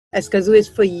Escazú is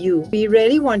for you. We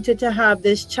really wanted to have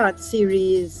this chat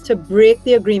series to break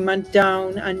the agreement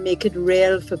down and make it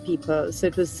real for people. So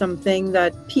it was something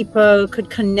that people could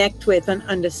connect with and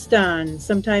understand.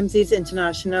 Sometimes these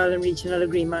international and regional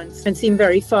agreements can seem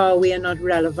very far away and not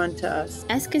relevant to us.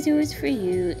 Escazú is for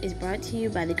you is brought to you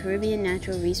by the Caribbean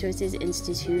Natural Resources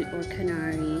Institute, or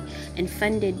CANARI, and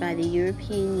funded by the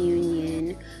European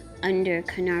Union under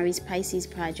CANARI's Pisces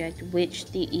project,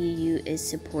 which the EU is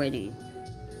supporting.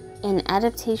 An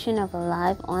adaptation of a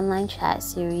live online chat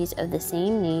series of the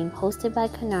same name hosted by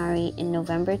CANARI in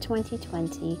November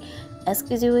 2020,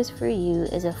 Escazú is for You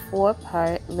is a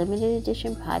 4-part limited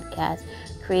edition podcast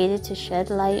created to shed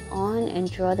light on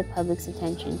and draw the public's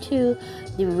attention to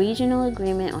the regional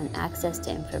agreement on access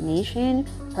to information,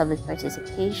 public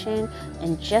participation,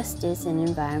 and justice in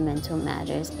environmental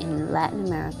matters in Latin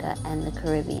America and the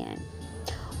Caribbean,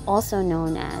 also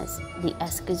known as the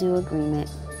Escazú Agreement.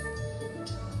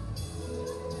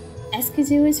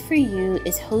 Escazú is for You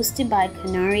is hosted by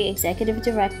CANARI Executive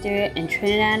Director and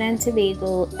Trinidad and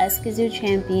Tobago Escazú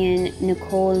Champion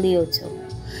Nicole Leotaud.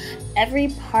 Every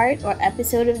part or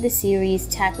episode of the series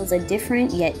tackles a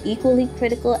different yet equally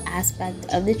critical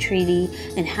aspect of the treaty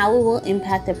and how it will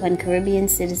impact upon Caribbean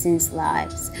citizens'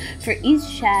 lives. For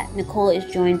each chat, Nicole is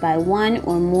joined by one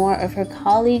or more of her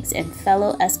colleagues and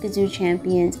fellow Escazú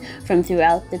champions from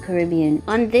throughout the Caribbean.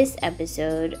 On this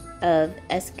episode of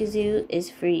Escazú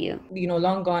is for You.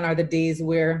 Long gone are the days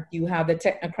where you have the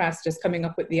technocrats just coming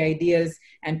up with the ideas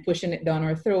and pushing it down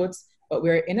our throats, but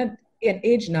we're in an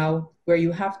age now where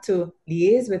you have to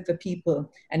liaise with the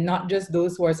people, and not just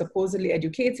those who are supposedly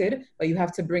educated, but you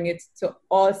have to bring it to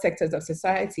all sectors of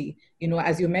society.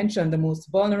 As you mentioned, the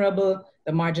most vulnerable,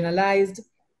 the marginalized,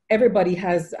 everybody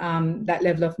has that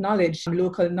level of knowledge,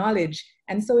 local knowledge.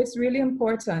 And so it's really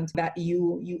important that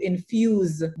you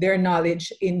infuse their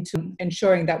knowledge into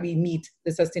ensuring that we meet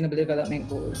the Sustainable Development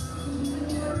Goals.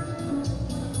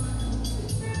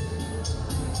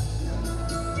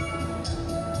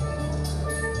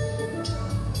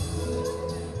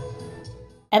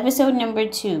 Episode number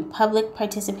 2, Public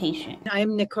Participation.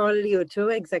 I'm Nicole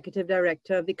Leotaud, Executive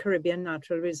Director of the Caribbean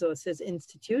Natural Resources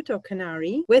Institute, or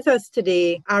CANARI. With us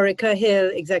today, Arica Hall,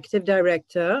 Executive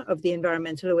Director of the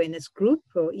Environmental Awareness Group,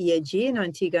 or EAG, in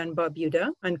Antigua and Barbuda,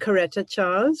 and Karetta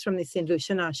Charles from the St.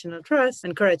 Lucia National Trust.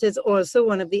 And Karetta is also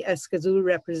one of the Escazú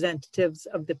representatives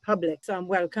of the public. So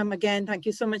welcome again. Thank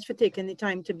you so much for taking the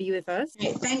time to be with us.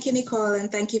 Thank you, Nicole, and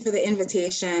thank you for the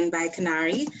invitation by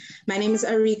CANARI. My name is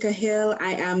Arica Hall.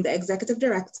 I am the Executive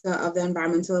Director of the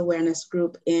Environmental Awareness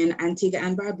Group in Antigua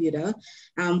and Barbuda.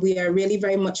 We are really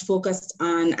very much focused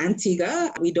on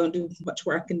Antigua. We don't do much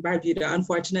work in Barbuda,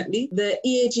 unfortunately. The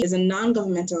EAG is a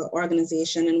non-governmental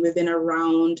organization, and within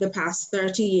around the past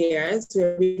 30 years, we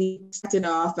really started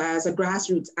off as a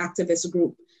grassroots activist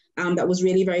group that was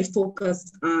really very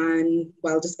focused on,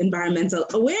 just environmental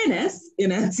awareness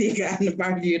in Antigua and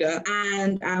Barbuda.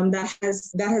 And that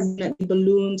has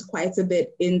ballooned quite a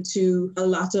bit into a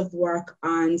lot of work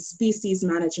on species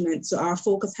management. So our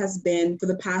focus has been, for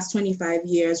the past 25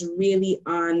 years, really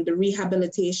on the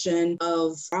rehabilitation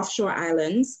of offshore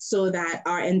islands so that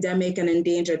our endemic and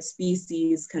endangered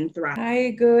species can thrive.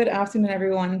 Hi, good afternoon,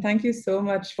 everyone. Thank you so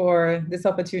much for this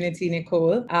opportunity,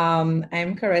 Nicole.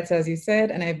 I'm Karetta, as you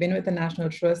said, and I've been with the National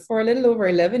Trust for a little over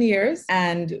 11 years.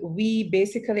 And we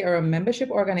basically are a membership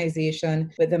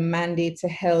organization with a mandate to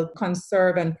help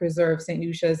conserve and preserve St.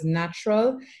 Lucia's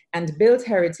natural and built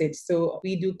heritage. So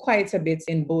we do quite a bit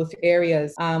in both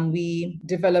areas. We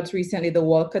developed recently the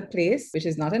Walcott Place, which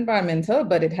is not environmental,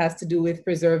 but it has to do with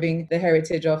preserving the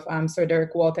heritage of Sir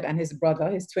Derek Walcott and his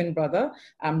twin brother,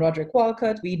 Roderick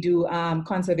Walcott. We do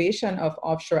conservation of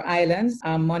offshore islands,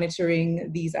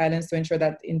 monitoring these islands to ensure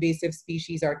that invasive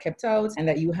species are kept out and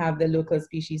that you have the local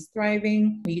species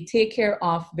thriving. We take care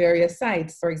of various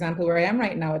sites. For example, where I am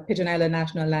right now at Pigeon Island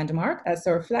National Landmark, that's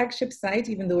our flagship site,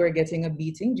 even though we're getting a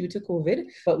beating due to COVID,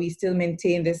 but we still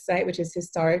maintain this site, which is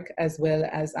historic as well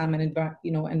as an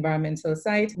environmental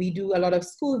site. We do a lot of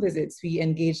school visits. We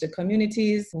engage the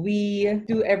communities. We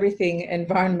do everything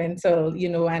environmental,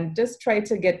 and just try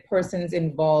to get persons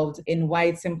involved in why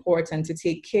it's important to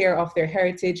take care of their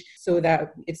heritage so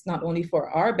that it's not only for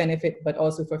our benefit, but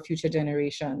also for future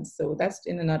generations. So that's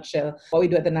in a nutshell what we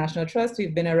do at the National Trust.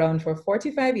 We've been around for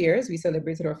 45 years. We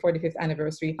celebrated our 45th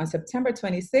anniversary on September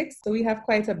 26th. So we have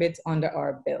quite a bit under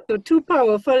our belt. So two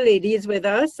powerful ladies with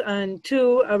us, and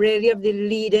two are really of the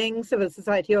leading civil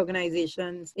society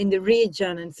organizations in the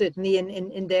region and certainly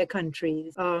in their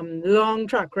countries. Long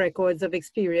track records of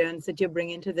experience that you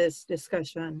bring into this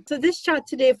discussion. So this chat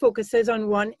today focuses on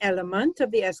one element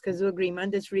of the Escazú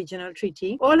Agreement, this regional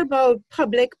treaty, all about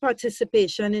public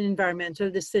participation in environmental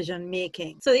decision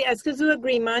making. So the Escazú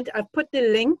Agreement, I've put the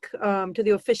link to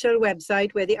the official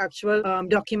website where the actual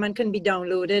document can be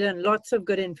downloaded, and lots of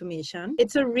good information.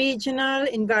 It's a regional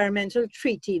environmental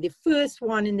treaty, the first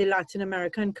one in the Latin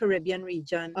American Caribbean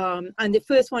region, and the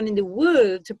first one in the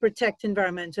world to protect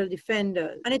environmental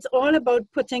defenders. And it's all about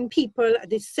putting people at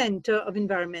the center of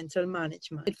environmental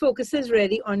management. It focuses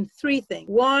really on three things.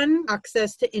 One,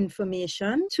 access to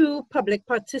information. Two, public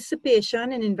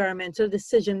participation in environmental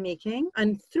decision making.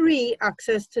 And three,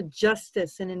 access to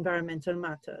justice in environmental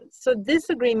matters. So this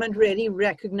agreement really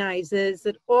recognizes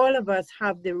that all of us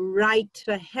have the right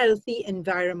to a healthy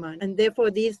environment, and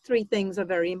therefore these three things are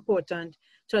very important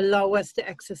to allow us to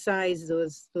exercise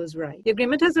those rights. The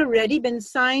agreement has already been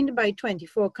signed by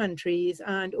 24 countries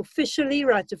and officially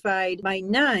ratified by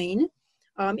 9.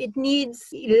 It needs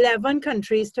 11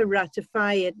 countries to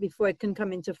ratify it before it can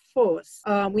come into force.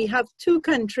 We have 2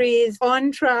 countries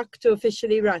on track to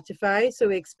officially ratify, so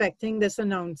we're expecting this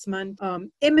announcement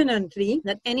imminently,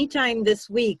 that anytime this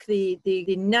week, the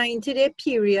 90-day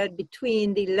period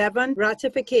between the 11th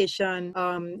ratification,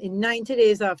 in 90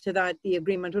 days after that, the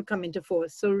agreement will come into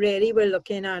force. So really, we're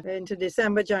looking at into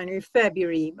December, January,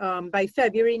 February. By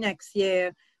February next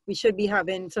year, we should be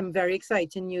having some very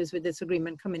exciting news with this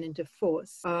agreement coming into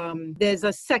force. There's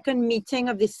a second meeting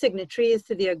of the signatories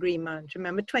to the agreement.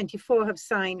 Remember, 24 have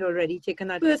signed already, taken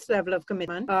that first level of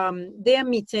commitment. They're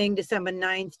meeting December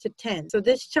 9th to 10th. So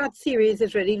this chat series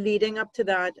is really leading up to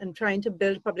that and trying to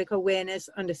build public awareness,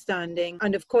 understanding,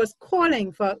 and of course,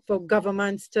 calling for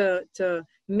governments to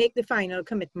make the final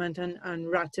commitment and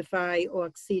ratify or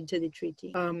accede to the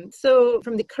treaty. So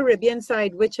from the Caribbean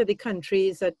side, which are the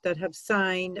countries that have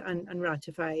signed and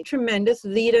ratified? Tremendous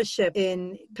leadership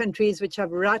in countries which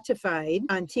have ratified: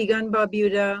 Antigua and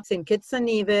Barbuda, St. Kitts and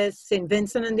Nevis, St.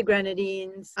 Vincent and the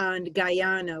Grenadines, and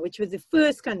Guyana, which was the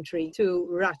first country to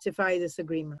ratify this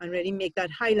agreement and really make that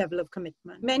high level of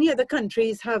commitment. Many other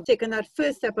countries have taken that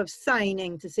first step of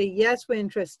signing to say, yes, we're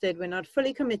interested, we're not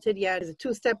fully committed yet. It's a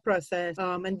 2-step process.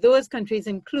 And those countries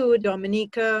include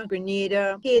Dominica,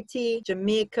 Grenada, Haiti,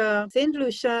 Jamaica, St.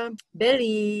 Lucia,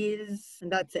 Belize,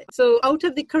 and that's it. So out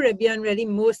of the Caribbean, really,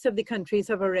 most of the countries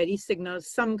have already signaled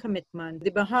some commitment.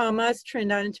 The Bahamas,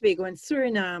 Trinidad and Tobago, and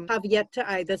Suriname have yet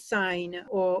to either sign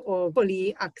or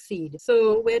fully accede.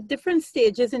 So we're at different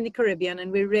stages in the Caribbean,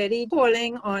 and we're really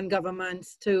calling on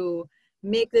governments to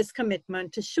make this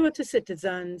commitment, to show to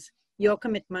citizens your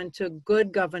commitment to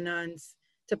good governance,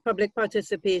 to public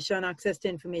participation, access to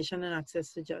information, and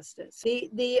access to justice.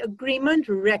 The agreement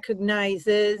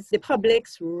recognizes the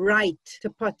public's right to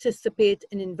participate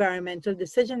in environmental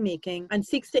decision-making and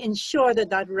seeks to ensure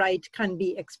that that right can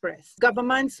be expressed.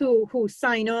 Governments who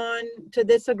sign on to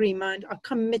this agreement are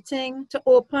committing to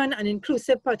open and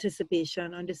inclusive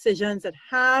participation on decisions that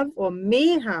have or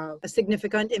may have a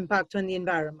significant impact on the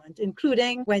environment,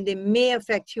 including when they may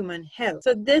affect human health.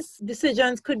 So these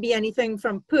decisions could be anything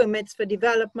from permits for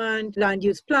development, land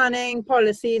use planning,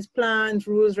 policies, plans,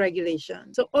 rules,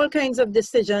 regulations. So all kinds of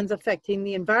decisions affecting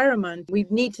the environment, we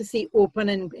need to see open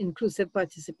and inclusive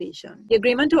participation. The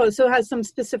agreement also has some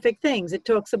specific things. It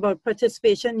talks about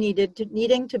participation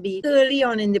needing to be early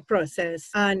on in the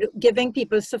process and giving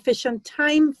people sufficient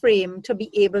time frame to be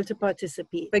able to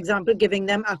participate. For example, giving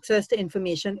them access to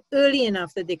information early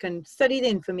enough that they can study the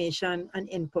information and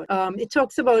input. It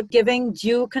talks about giving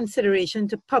due consideration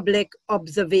to public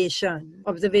observation.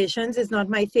 Observations is not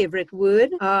my favorite word.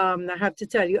 I have to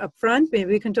tell you up front,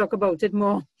 maybe we can talk about it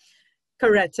more,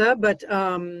 Karetta, but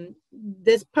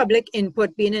this public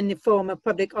input being in the form of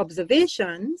public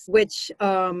observations, which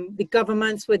the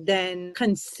governments would then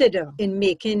consider in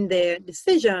making their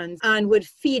decisions and would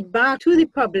feed back to the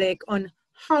public on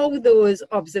how those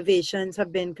observations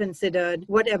have been considered,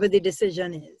 whatever the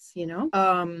decision is, you know.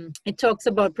 It talks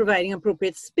about providing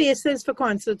appropriate spaces for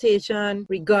consultation,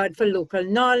 regard for local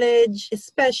knowledge,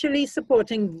 especially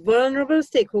supporting vulnerable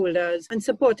stakeholders and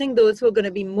supporting those who are going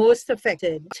to be most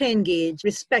affected to engage,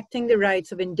 respecting the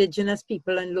rights of indigenous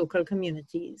people and local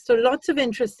communities. So lots of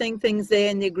interesting things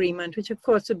there in the agreement, which of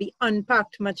course will be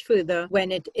unpacked much further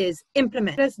when it is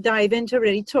implemented. Let's dive into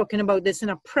really talking about this in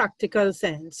a practical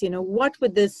sense. You know, what would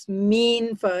could this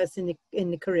mean for us in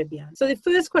the Caribbean? So the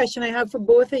first question I have for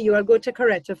both of you, I'll go to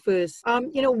Karetta first.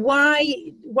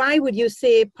 Why would you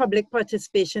say public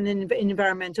participation in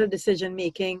environmental decision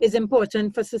making is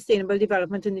important for sustainable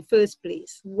development in the first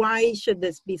place? Why should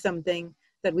this be something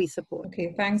that we support?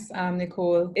 Okay, thanks,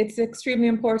 Nicole. It's extremely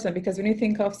important because when you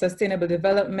think of sustainable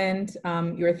development,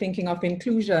 you're thinking of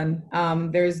inclusion.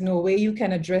 There is no way you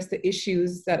can address the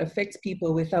issues that affect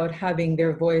people without having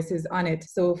their voices on it.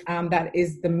 So that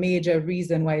is the major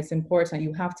reason why it's important.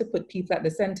 You have to put people at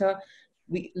the center.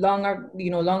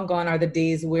 Long gone are the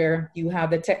days where you have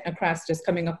the technocrats just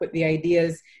coming up with the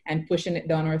ideas and pushing it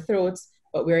down our throats.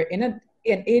 But we're in an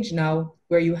age now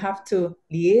where you have to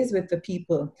liaise with the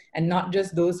people and not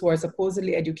just those who are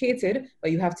supposedly educated, but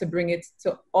you have to bring it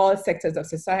to all sectors of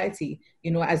society.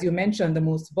 As you mentioned, the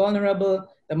most vulnerable,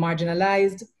 the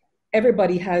marginalized,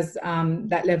 everybody has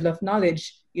that level of knowledge,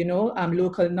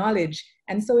 local knowledge.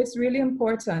 And so it's really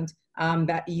important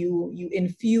that you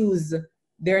infuse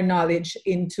their knowledge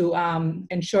into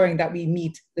ensuring that we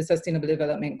meet the Sustainable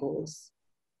Development Goals.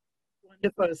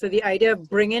 Wonderful. So the idea of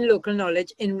bringing local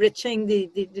knowledge, enriching the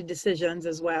decisions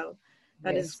as well.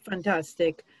 That is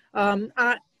fantastic.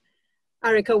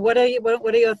 Arica, what are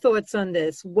your thoughts on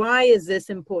this? Why is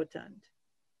this important?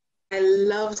 I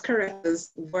love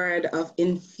Karetta's word of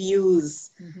infuse.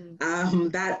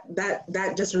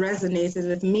 That just resonated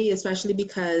with me, especially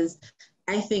because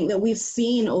I think that we've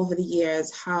seen over the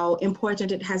years how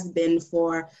important it has been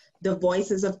for the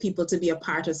voices of people to be a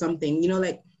part of something.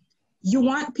 You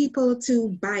want people to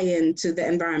buy into the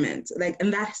environment,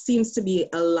 and that seems to be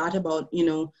a lot about,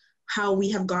 how we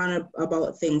have gone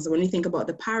about things. When you think about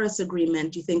the Paris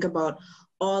Agreement, you think about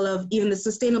all of even the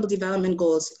Sustainable Development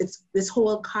Goals, it's this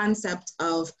whole concept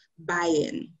of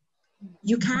buy-in.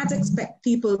 You can't expect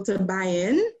people to buy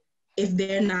in if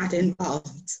they're not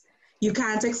involved. You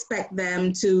can't expect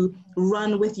them to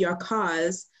run with your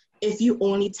cause if you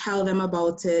only tell them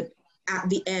about it at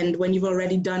the end when you've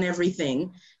already done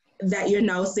everything. That you're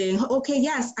now saying, okay,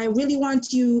 yes, I really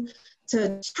want you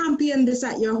to champion this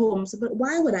at your home. But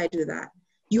why would I do that?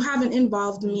 You haven't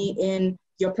involved me in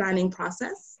your planning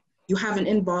process. You haven't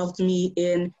involved me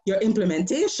in your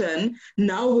implementation.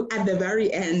 Now at the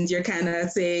very end, you're kind of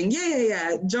saying,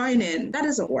 yeah, join in. That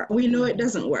doesn't work. We know it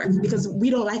doesn't work because we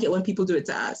don't like it when people do it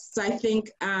to us. So I think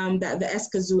that the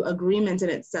Escazú Agreement in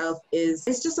itself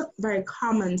it's just a very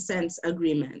common sense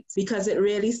agreement because it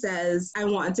really says, I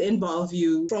want to involve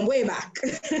you from way back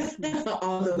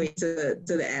all the way to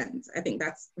the end. I think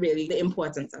that's really the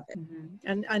importance of it.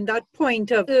 And that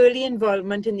point of early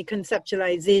involvement in the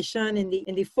conceptualization,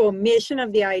 in the formation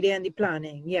of the idea and the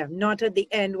planning, not at the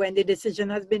end when the decision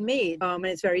has been made, and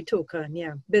it's very token,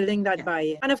 building that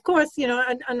buy-in. And of course,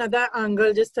 another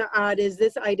angle just to add is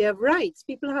this idea of rights.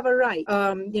 People have a right.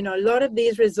 A lot of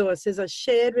these resources are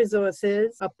shared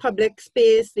resources, a public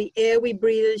space, the air we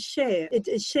breathe is shared. It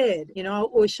is shared, our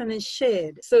ocean is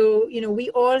shared. So, we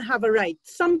all have a right.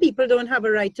 Some people don't have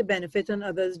a right to benefit and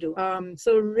others do.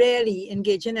 So really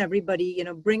engaging everybody,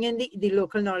 bringing the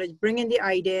local knowledge, bringing the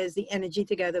ideas, the energy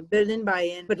together, building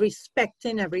buy-in, but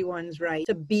respecting everyone's right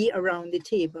to be around the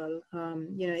table,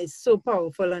 is so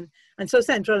powerful and so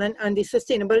central. And the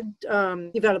Sustainable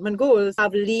Development Goals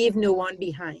have leave no one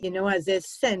behind, as their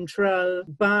central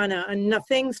banner. And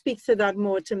nothing speaks to that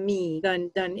more to me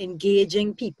than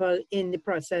engaging people in the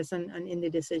process and in the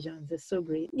decisions. It's so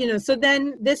great. So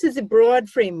then this is a broad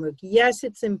framework. Yes,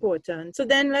 it's important. So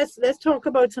then let's talk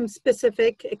about some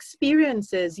specific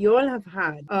experiences you all have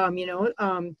had.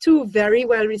 Two very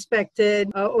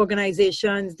well-respected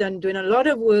organizations doing a lot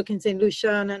of work in St.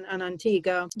 Lucia and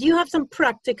Antigua. Do you have some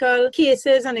practical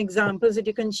cases and examples that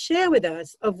you can share with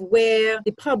us of where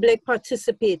the public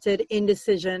participated in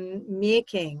decision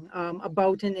making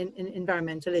about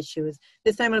environmental issues?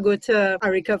 This time I'll go to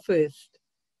Arica first.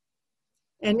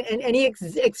 And any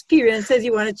experiences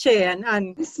you want to share? And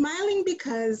I'm smiling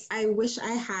because I wish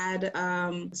I had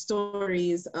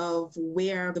stories of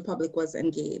where the public was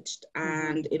engaged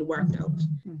and it worked out.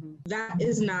 That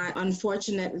is not,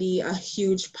 unfortunately, a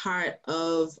huge part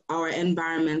of our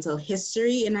environmental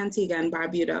history in Antigua and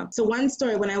Barbuda. So one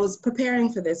story, when I was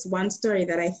preparing for this, one story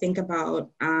that I think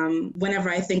about whenever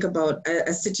I think about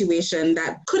a situation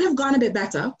that could have gone a bit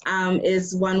better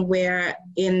is one where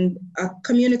in a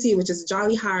community, which is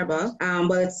Jolly Harbor,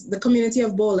 it's the community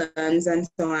of Bolans and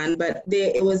so on, but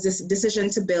it was this decision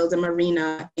to build a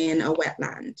marina in a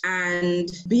wetland. And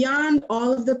beyond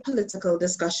all of the political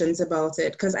discussions about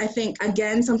it, because I think think,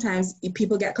 again, sometimes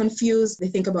people get confused. They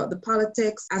think about the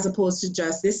politics as opposed to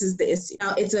just, this is the issue.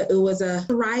 Now, it was a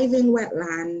thriving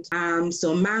wetland,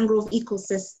 so mangrove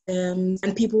ecosystems,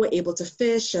 and people were able to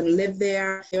fish and live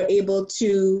there. They were able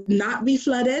to not be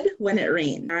flooded when it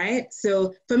rained, all right?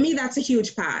 So for me, that's a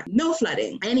huge part. No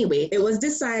flooding. Anyway, it was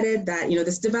decided that,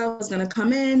 this developer was going to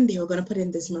come in. They were going to put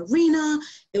in this marina.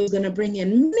 It was going to bring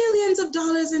in millions of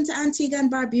dollars into Antigua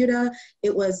and Barbuda.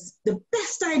 It was the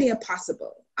best idea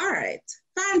possible. All right,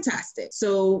 fantastic.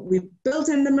 So we built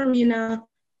in the marina.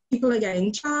 People are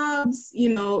getting jobs,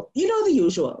 the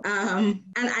usual. And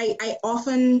I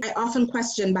often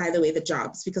question, by the way, the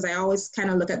jobs, because I always kind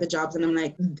of look at the jobs and I'm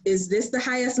like, is this the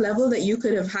highest level that you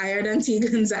could have hired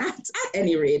Antiguans at? At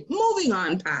any rate, moving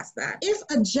on past that. If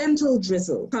a gentle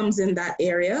drizzle comes in that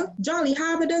area, Jolly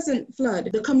Harbor doesn't flood.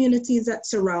 The communities that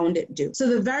surround it do. So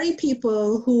the very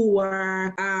people who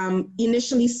were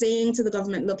initially saying to the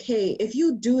government, look, hey, if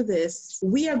you do this,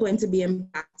 we are going to be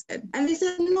impacted. And they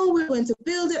said, no, we're going to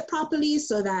build it properly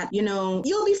so that,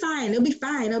 you'll be fine. It'll be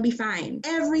fine. It'll be fine.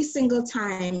 Every single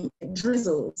time it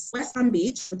drizzles, West Palm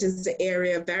Beach, which is the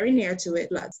area very near to it,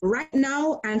 floods. Right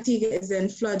now, Antigua is in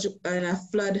flash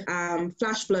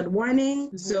flood warning.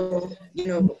 Mm-hmm. So,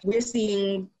 we're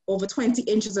seeing over 20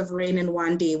 inches of rain in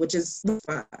one day, which is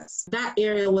for us. That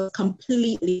area was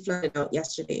completely flooded out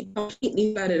yesterday,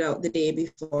 completely flooded out the day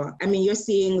before. I mean, you're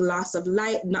seeing loss of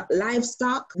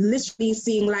livestock, literally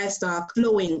seeing livestock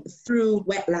flowing through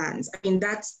wetlands. I mean,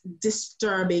 that's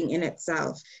disturbing in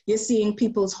itself. You're seeing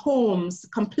people's homes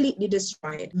completely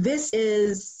destroyed. This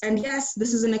is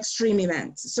an extreme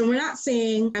event. So we're not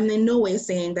saying, I'm in no way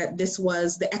saying that this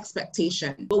was the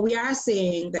expectation, but we are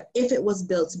saying that if it was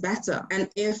built better, and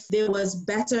if there was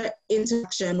better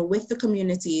interaction with the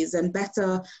communities and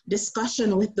better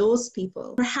discussion with those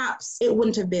people, perhaps it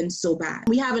wouldn't have been so bad.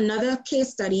 We have another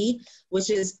case study which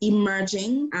is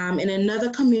emerging in another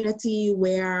community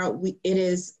where it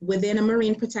is within a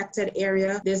marine protected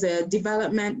area. There's a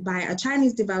development by a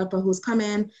Chinese developer who's come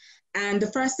in, and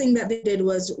the first thing that they did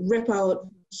was rip out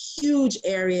huge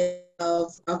areas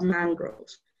of mangrove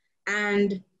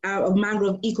and of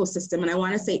mangrove ecosystem. And I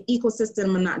want to say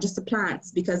ecosystem and not just the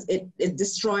plants, because it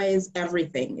destroys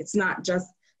everything. It's not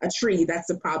just a tree that's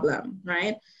the problem,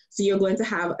 right? So you're going to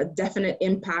have a definite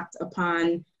impact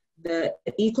upon the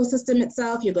ecosystem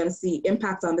itself. You're going to see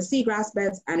impact on the seagrass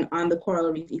beds and on the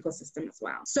coral reef ecosystem as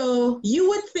well. So you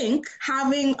would think,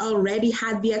 having already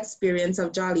had the experience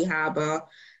of Jolly Harbor,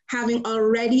 having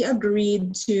already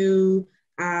agreed to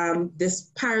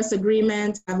this Paris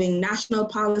Agreement, having national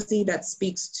policy that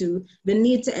speaks to the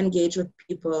need to engage with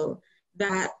people,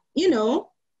 that,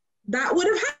 that would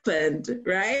have happened,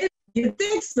 right? You'd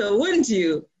think so, wouldn't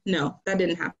you? No, that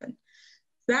didn't happen.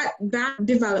 That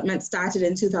development started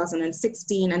in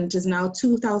 2016 and it is now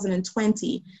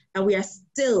 2020, and we are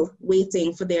still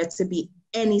waiting for there to be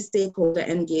any stakeholder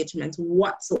engagement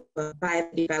whatsoever by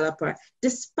the developer,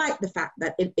 despite the fact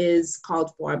that it is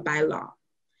called for by law.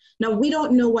 Now, we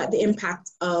don't know what the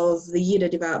impact of the Yida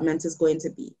development is going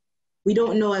to be. We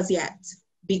don't know as yet.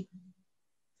 We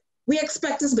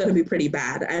expect it's going to be pretty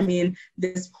bad. I mean,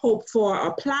 there's hope for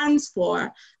or plans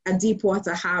for a deep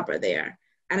water harbor there.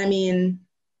 And I mean,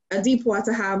 a deep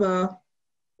water harbor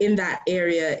in that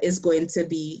area is going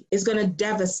to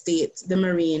devastate the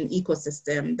marine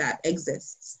ecosystem that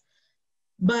exists.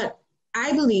 But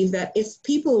I believe that if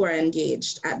people were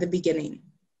engaged at the beginning,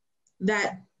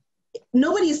 that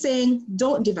nobody is saying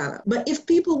don't develop, but if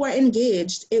people were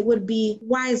engaged, it would be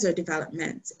wiser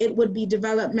development. It would be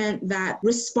development that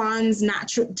responds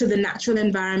to the natural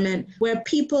environment, where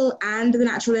people and the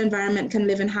natural environment can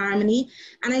live in harmony.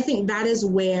 And I think that is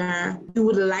where we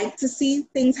would like to see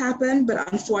things happen, but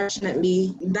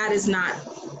unfortunately, that is not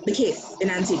the case in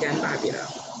Antigua and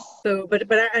Barbuda. So, but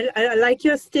I like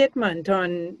your statement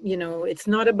on, it's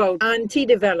not about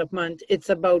anti-development, it's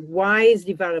about wise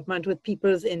development with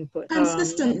people's input.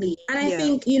 Consistently. And I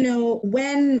think,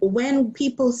 when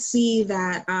people see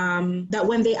that, that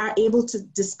when they are able to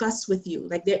discuss with you,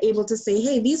 like they're able to say,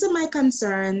 hey, these are my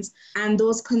concerns, and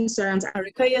those concerns.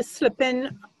 Arica, you're slipping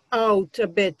out a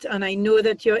bit, and I know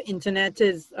that your internet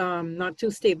is not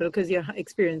too stable because you're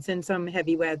experiencing some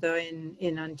heavy weather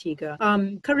in Antigua.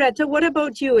 Karetta, what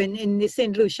about you in the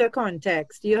St. Lucia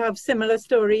context? Do you have similar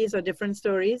stories or different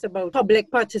stories about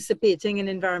public participating in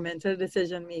environmental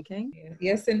decision making?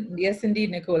 Yes,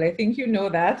 indeed, Nicole. I think you know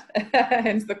that,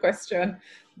 hence the question.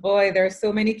 Boy, there are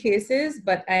so many cases,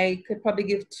 but I could probably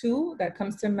give two that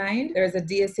comes to mind. There's a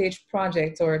DSH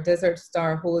project, or Desert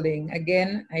Star Holding.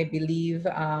 Again, I believe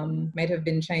might have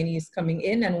been Chinese coming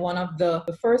in, and one of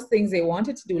the first things they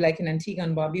wanted to do, like in Antigua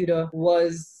and Barbuda,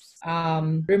 was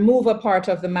remove a part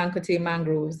of the Mancote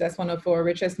mangroves. That's one of our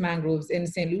richest mangroves in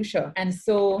St. Lucia. And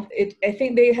so I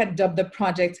think they had dubbed the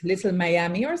project Little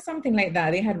Miami or something like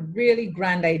that. They had really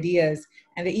grand ideas.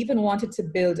 And they even wanted to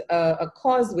build a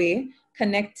causeway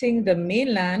connecting the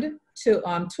mainland to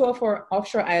two of our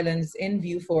offshore islands in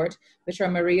Viewfort, which are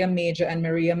Maria Major and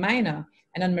Maria Minor.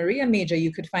 And on Maria Major,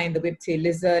 you could find the whiptail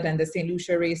lizard and the St.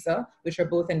 Lucia racer, which are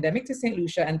both endemic to St.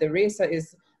 Lucia, and the racer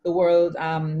is the world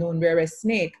known rarest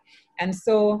snake. And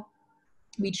so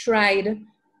we tried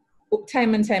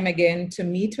time and time again to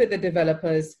meet with the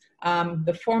developers.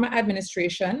 The former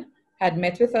administration had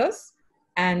met with us,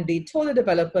 and they told the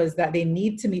developers that they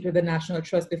need to meet with the National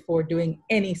Trust before doing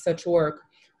any such work.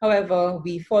 However,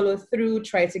 we followed through,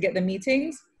 tried to get the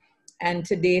meetings, and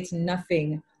to date,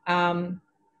 nothing.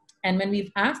 And when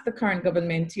we've asked the current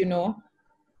government,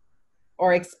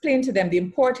 or explained to them the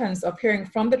importance of hearing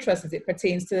from the trust as it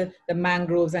pertains to the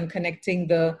mangroves and connecting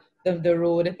the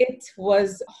road, it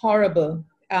was horrible.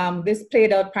 This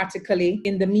played out practically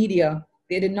in the media.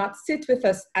 They did not sit with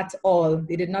us at all.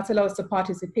 They did not allow us to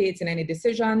participate in any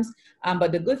decisions.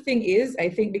 But the good thing is, I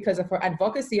think because of our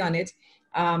advocacy on it,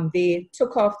 they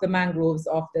took off the mangroves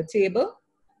off the table.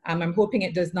 I'm hoping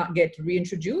it does not get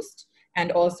reintroduced,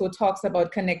 and also talks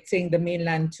about connecting the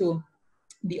mainland to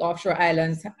the offshore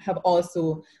islands have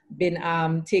also been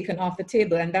taken off the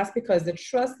table. And that's because the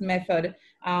trust method,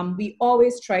 we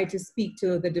always try to speak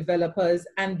to the developers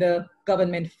and the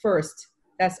government first.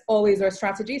 That's always our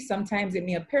strategy. Sometimes it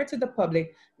may appear to the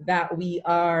public that we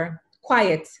are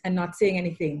quiet and not saying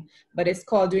anything, but it's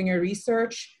called doing your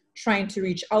research, trying to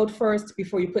reach out first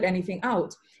before you put anything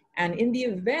out. And in the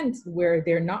event where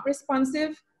they're not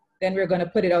responsive, then we're going to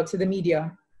put it out to the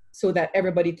media so that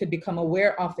everybody could become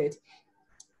aware of it.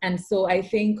 And so I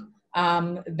think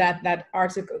that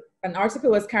an article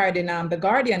was carried in The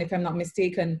Guardian, if I'm not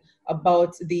mistaken,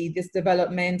 about this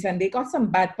development, and they got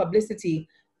some bad publicity,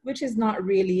 which is not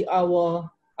really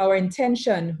our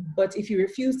intention. But if you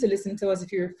refuse to listen to us,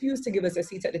 if you refuse to give us a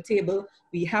seat at the table,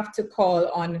 we have to call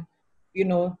on,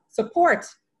 support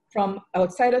from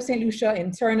outside of St. Lucia,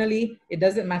 internally. It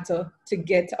doesn't matter, to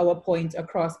get our point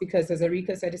across, because as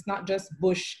Arica said, it's not just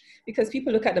bush, because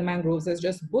people look at the mangroves as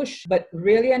just bush, but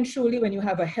really and truly, when you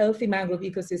have a healthy mangrove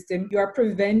ecosystem, you are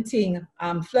preventing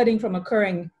flooding from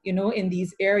occurring, in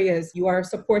these areas. You are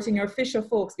supporting your fisher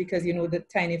folks, because, the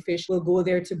tiny fish will go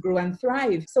there to grow and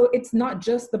thrive. So it's not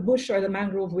just the bush or the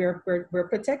mangrove we're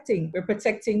protecting. We're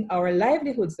protecting our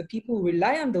livelihoods, the people who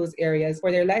rely on those areas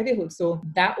for their livelihood. So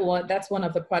that's one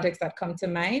of the projects that come to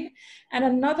mind. And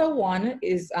another one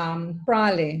is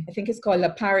Prale. I think it's called La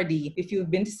Paradis. If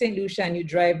you've been to St. Lucia and you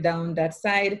drive down that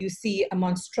side, you see a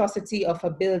monstrosity of a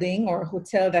building or a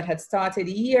hotel that had started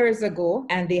years ago,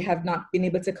 and they have not been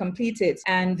able to complete it.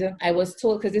 And I was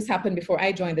told, because this happened before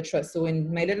I joined the trust, so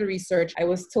in my little research, I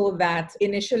was told that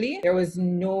initially there was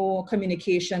no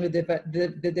communication with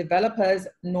the developers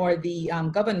nor the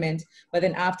government. But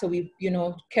then after we,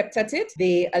 kept at it,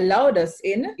 they allowed us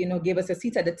in, gave us a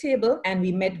seat at the table, and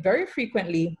we met very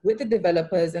frequently with the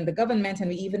developers and the government, and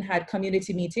we even had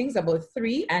community meetings, about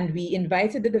 3, and we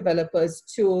invited the developers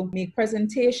to make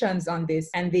presentations on this,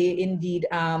 and they indeed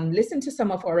listened to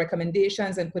some of our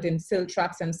recommendations and put in silt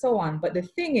traps and so on. But the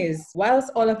thing is,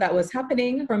 whilst all of that was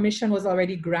happening, permission was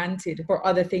already granted for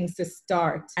other things to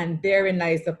start, and therein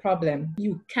lies the problem.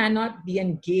 You cannot be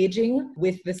engaging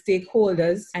with the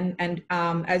stakeholders and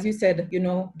as you said,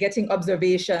 getting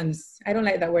observations. I don't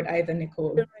like that word either,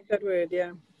 Nicole. I don't like that word,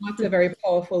 yeah. Not a very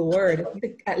powerful word.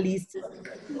 At least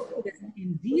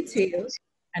in detail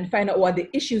and find out what the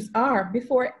issues are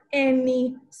before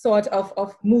any sort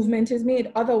of movement is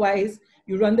made. Otherwise,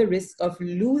 you run the risk of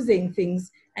losing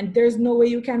things, and there's no way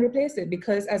you can replace it,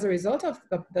 because as a result of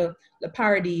the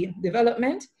Paradis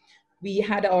development, we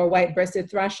had our white-breasted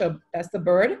thrasher, that's the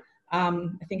bird.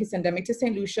 I think it's endemic to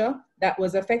St. Lucia, that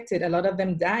was affected. A lot of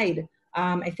them died.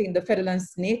 I think the Federland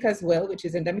snake as well, which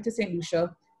is endemic to St.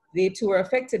 Lucia, they too were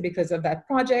affected because of that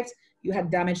project. You had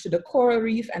damage to the coral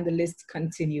reef, and the list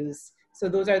continues. So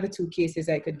those are the 2 cases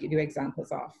I could give you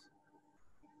examples of.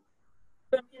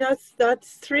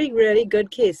 That's 3 really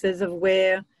good cases of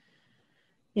where,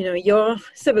 your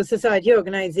civil society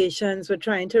organizations were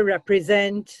trying to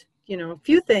represent, a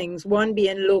few things. One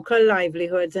being local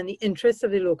livelihoods and the interests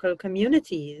of the local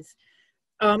communities.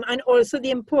 And also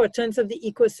the importance of the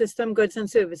ecosystem, goods and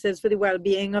services for the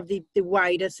well-being of the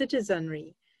wider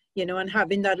citizenry, and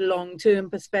having that long-term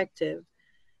perspective.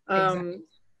 Exactly.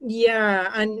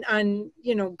 Yeah, and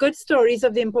good stories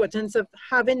of the importance of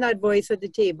having that voice at the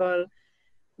table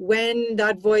when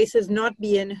that voice is not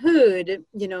being heard,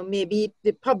 you know, maybe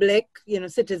the public, you know,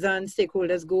 citizens,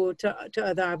 stakeholders go to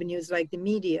other avenues like the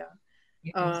media,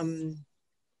 Yes.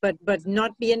 but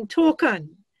not being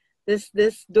token. This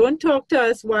don't talk to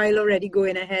us while already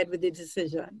going ahead with the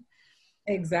decision.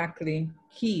 Exactly.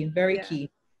 Key, very Yeah.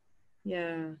 key.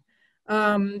 Yeah.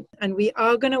 And we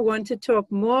are going to want to talk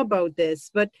more about this,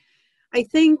 but I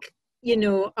think, you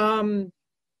know,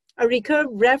 Arica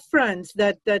referenced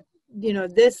that you know,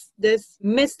 this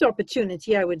missed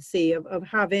opportunity, I would say, of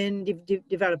having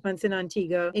developments in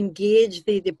Antigua engage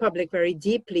the public very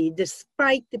deeply,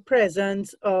 despite the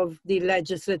presence of the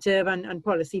legislative and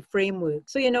policy framework.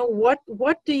 So, you know,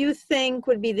 what do you think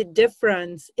would be the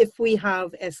difference if we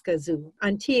have Escazú?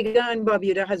 Antigua and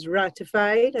Barbuda has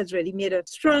ratified, has really made a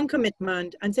strong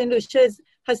commitment, and St. Lucia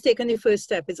has taken the first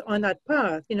step, is on that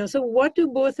path. You know, so what do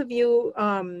both of you,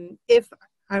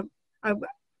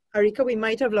 Arica, we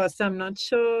might have lost, I'm not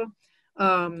sure.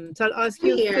 So I'll ask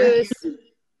you first.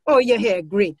 Oh, you're here,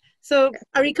 great. So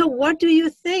Arica, what do you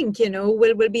think, you know,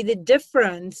 will be the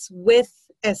difference with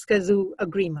Escazú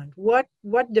Agreement? What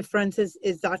difference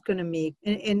is that going to make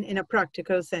in a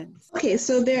practical sense? Okay,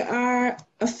 so there are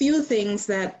a few things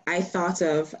that I thought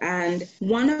of, and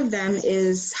one of them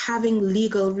is having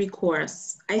legal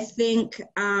recourse. I think,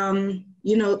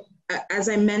 you know, as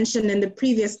I mentioned in the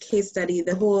previous case study,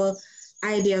 the whole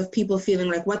idea of people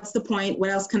feeling like, what's the point? What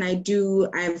else can I do?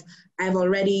 I've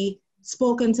already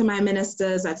spoken to my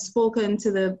ministers. I've spoken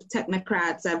to the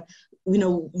technocrats. You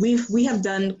know, we have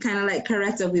done kind of like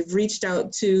Karetta. We've reached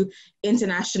out to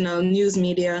international news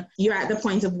media. You're at the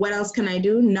point of what else can I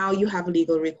do? Now you have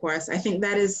legal recourse. I think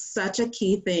that is such a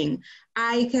key thing.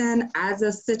 I can, as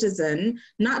a citizen,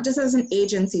 not just as an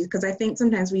agency, because I think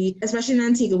sometimes we, especially in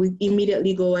Antigua, we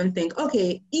immediately go and think,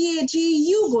 okay, EAG,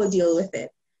 you go deal with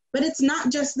it. But it's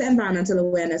not just the environmental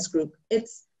awareness group.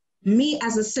 It's me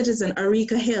as a citizen,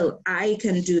 Arica Hill. I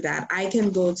can do that. I can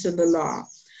go to the law.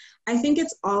 I think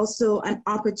it's also an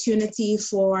opportunity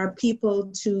for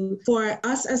for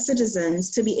us as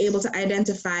citizens to be able to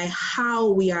identify how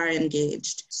we are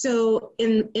engaged. So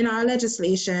in our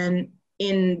legislation,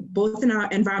 both in our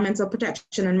Environmental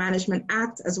Protection and Management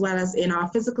Act, as well as in our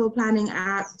Physical Planning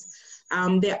Act,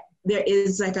 there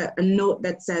is like a note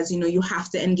that says, you know, you have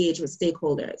to engage with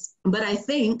stakeholders. But I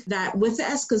think that with the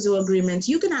Escazú Agreement,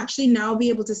 you can actually now be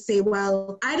able to say,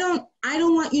 well, I don't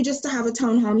want you just to have a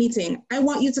town hall meeting. I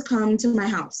want you to come to my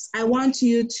house. I want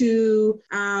you to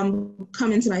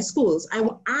come into my schools.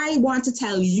 I want to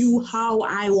tell you how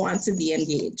I want to be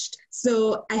engaged.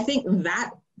 So I think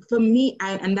that for me,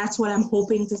 and that's what I'm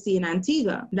hoping to see in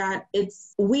Antigua, that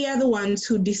we are the ones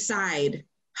who decide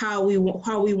how we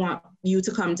want you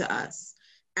to come to us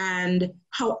and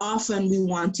how often we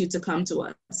want you to come to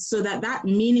us, so that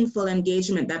meaningful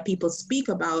engagement that people speak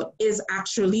about is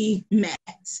actually met.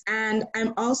 And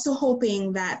I'm also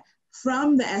hoping that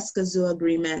from the Escazú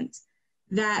Agreement,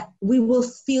 that we will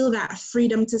feel that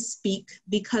freedom to speak,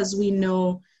 because we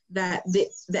know that the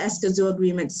Escazú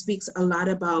Agreement speaks a lot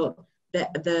about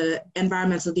the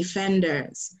environmental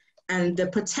defenders and the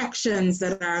protections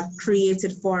that are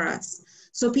created for us.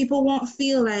 So people won't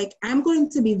feel like I'm going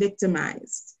to be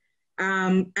victimized.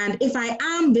 And if I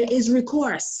am, there is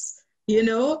recourse, you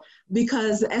know,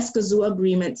 because the Escazú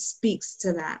Agreement speaks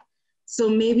to that. So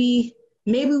maybe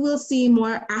we'll see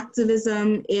more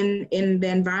activism in the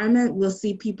environment. We'll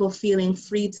see people feeling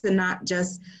free to not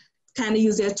just kind of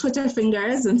use their Twitter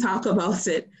fingers and talk about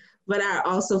it, but are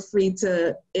also free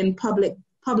to, in public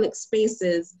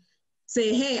spaces,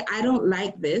 say, hey, I don't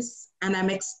like this, and I'm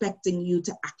expecting you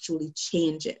to actually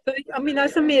change it. So, I mean,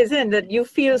 that's amazing that you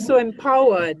feel so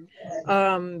empowered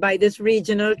by this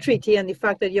regional treaty, and the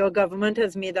fact that your government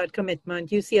has made that commitment,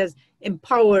 you see as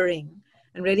empowering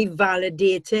and really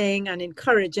validating and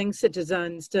encouraging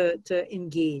citizens to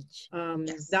engage.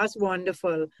 Yes. That's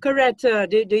wonderful. Karetta,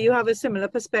 do you have a similar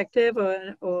perspective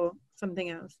or something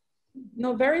else?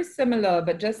 No, very similar,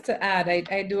 but just to add,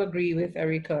 I do agree with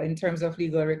Arica in terms of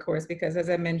legal recourse, because as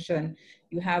I mentioned,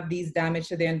 you have these damage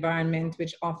to the environment,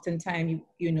 which oftentimes,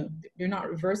 you know, they're not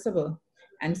reversible.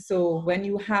 And so when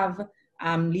you have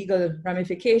legal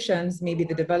ramifications, maybe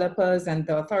the developers and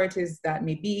the authorities that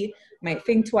might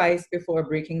think twice before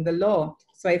breaking the law.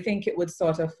 So I think it would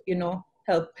sort of, you know,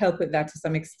 help with that to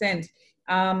some extent.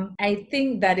 I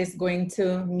think that is going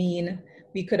to mean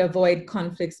we could avoid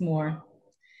conflicts more.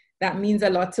 That means a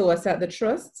lot to us at the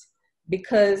Trust,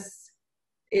 because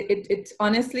it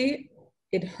honestly,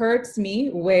 it hurts me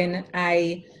when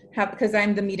I have, because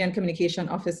I'm the media and communication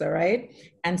officer, right?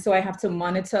 And so I have to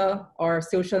monitor our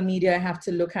social media. I have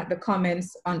to look at the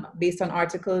comments based on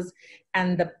articles,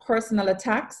 and the personal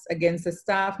attacks against the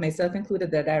staff, myself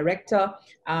included, the director,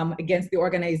 against the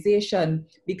organization,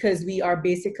 because we are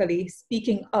basically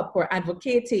speaking up or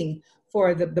advocating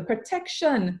for the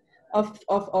protection of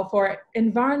our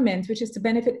environment, which is to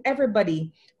benefit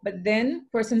everybody. But then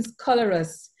persons color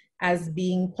us as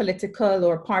being political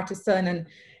or partisan,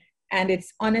 and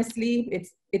it's honestly,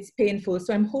 it's painful.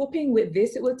 So I'm hoping with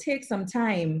this, it will take some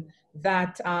time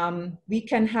that we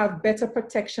can have better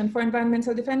protection for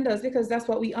environmental defenders, because that's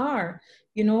what we are.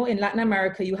 You know, in Latin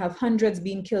America, you have hundreds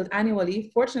being killed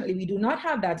annually. Fortunately, we do not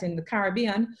have that in the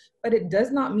Caribbean, but it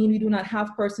does not mean we do not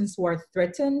have persons who are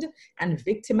threatened and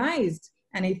victimized.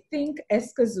 And I think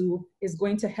Escazú is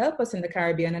going to help us in the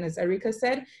Caribbean. And as Arica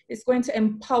said, it's going to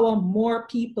empower more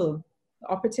people, the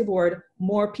operative word,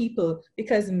 more people,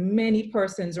 because many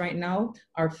persons right now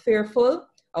are fearful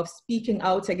of speaking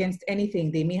out against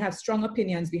anything. They may have strong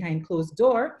opinions behind closed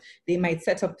door. They might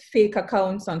set up fake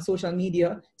accounts on social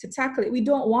media to tackle it. We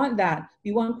don't want that.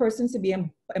 We want persons to be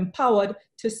empowered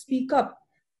to speak up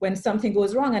when something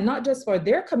goes wrong, and not just for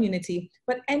their community,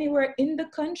 but anywhere in the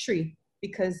country,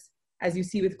 because as you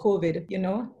see with COVID, you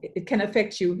know, it can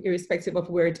affect you irrespective of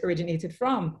where it originated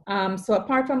from. So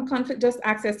apart from conflict, just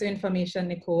access to information,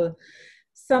 Nicole,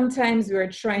 sometimes we're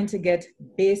trying to get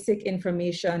basic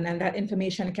information, and that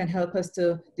information can help us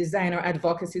to design our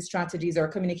advocacy strategies or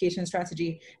communication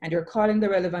strategy, and you're calling the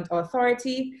relevant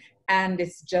authority, and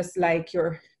it's just like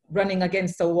you're running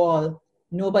against a wall.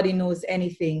 Nobody knows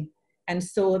anything. And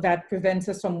so that prevents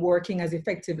us from working as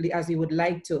effectively as we would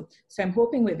like to. So I'm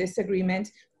hoping with this agreement,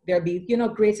 there'll be, you know,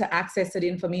 greater access to the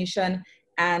information,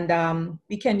 and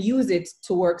we can use it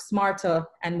to work smarter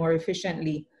and more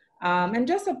efficiently. And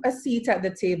just a seat at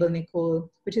the table, Nicole,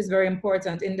 which is very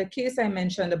important. In the case I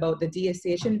mentioned about the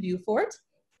DSH in Vieux Fort,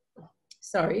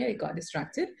 sorry, I got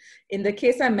distracted. In the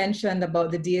case I mentioned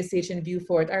about the DSH in Vieux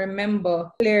Fort, I remember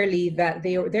clearly that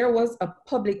there was a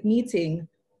public meeting,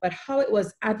 but how it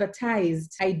was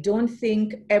advertised, I don't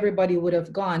think everybody would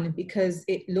have gone, because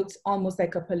it looked almost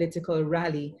like a political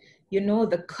rally. You know,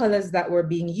 the colors that were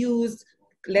being used,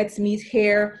 let's meet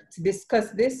here to discuss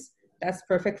this, that's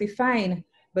perfectly fine.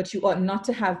 But you ought not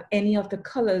to have any of the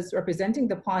colors representing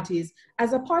the parties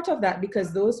as a part of that,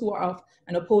 because those who are of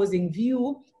an opposing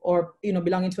view or, you know,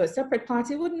 belonging to a separate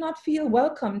party would not feel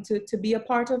welcome to be a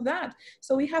part of that.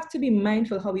 So we have to be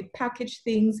mindful how we package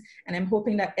things, and I'm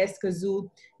hoping that Escazú,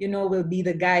 you know, will be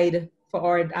the guide for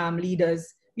our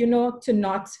leaders, you know, to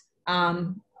not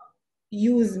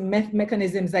use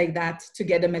mechanisms like that to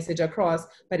get the message across,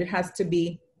 but it has to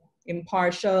be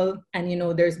impartial, and, you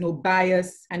know, there's no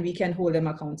bias, and we can hold them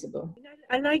accountable.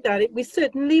 I like that. We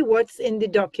certainly, what's in the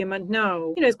document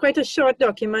now, you know, it's quite a short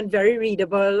document, very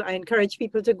readable. I encourage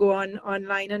people to go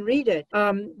online and read it.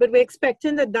 But we're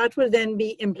expecting that will then be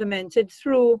implemented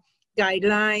through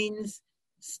guidelines,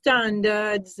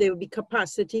 standards. There will be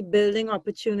capacity building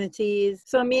opportunities.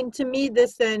 So I mean, to me,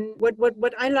 this then,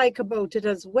 what I like about it,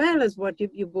 as well as what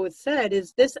you both said,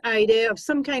 is this idea of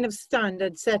some kind of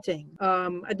standard setting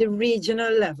at the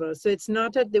regional level. So it's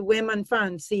not at the whim and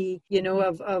fancy, you know,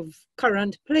 of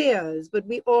current players, but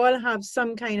we all have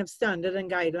some kind of standard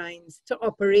and guidelines to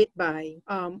operate by,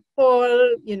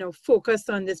 all, you know,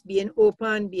 focused on this being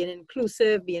open, being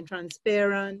inclusive, being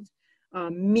transparent,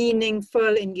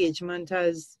 meaningful engagement,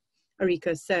 as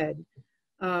Arica said.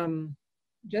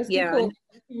 Just Nicole,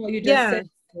 what you just said,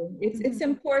 it's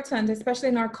important, especially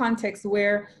in our context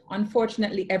where,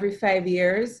 unfortunately, every 5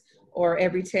 years or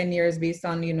every 10 years, based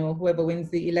on, you know, whoever wins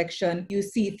the election, you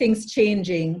see things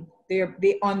changing.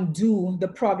 They undo the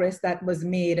progress that was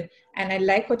made. And I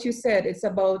like what you said. It's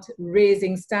about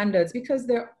raising standards, because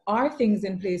there are things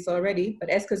in place already, but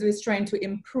Escazú is trying to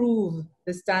improve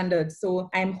the standards. So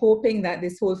I'm hoping that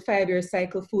this whole 5-year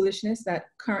cycle foolishness that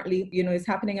currently, you know, is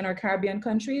happening in our Caribbean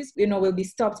countries, you know, will be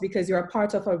stopped, because you're a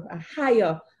part of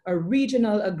a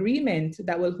regional agreement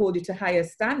that will hold you to higher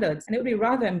standards. And it would be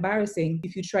rather embarrassing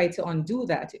if you try to undo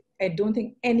that. I don't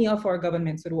think any of our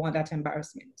governments would want that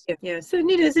embarrassment. Yeah,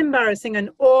 certainly it is embarrassing, and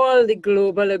all the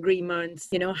global agreements,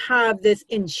 you know, have this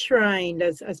enshrined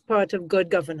as part of good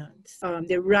governance.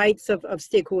 The rights of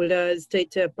stakeholders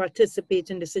to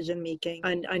participate in decision making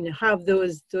and have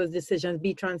those decisions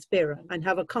be transparent and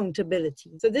have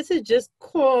accountability. So this is just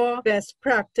core best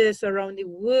practice around the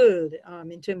world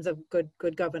in terms of good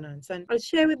governance. governance. And I'll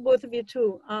share with both of you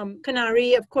too.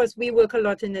 Canary, of course, we work a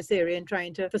lot in this area in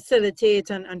trying to facilitate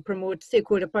and promote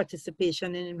stakeholder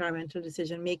participation in environmental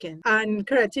decision making. And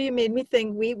Karetta, you made me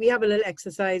think we have a little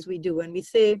exercise we do, and we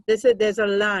say there's a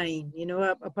line,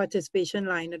 a participation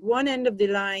line. At one end of the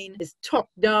line is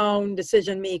top-down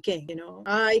decision making.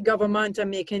 I, government, are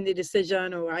making the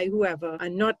decision, or I, whoever,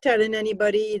 and not telling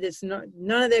anybody. It's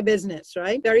none of their business,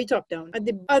 right? Very top-down. At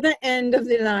the other end of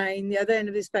the line, the other end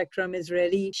of the spectrum is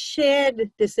really shared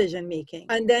decision making.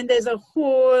 And then there's a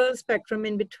whole spectrum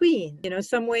in between.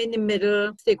 Somewhere in the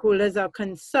middle, stakeholders are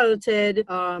consulted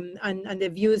and their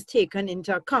views taken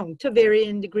into account to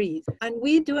varying degrees. And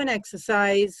we do an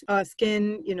exercise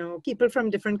asking, people from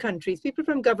different countries, people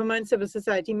from government, civil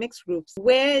society, mixed groups,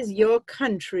 where is your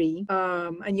country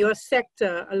and your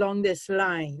sector along this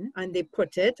line? And they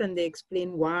put it and they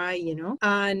explain why,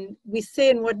 and we say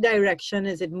in what direction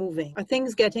is it moving? Are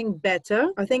things getting better?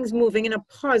 Are things moving in a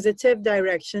positive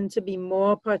direction to be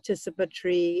more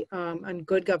participatory and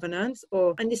good governance?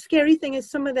 And the scary thing is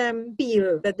some of them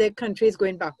feel that their country is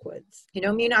going backwards.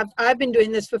 I've been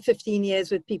doing this for 15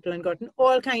 years with people and gotten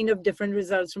all kind of different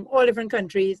results from all different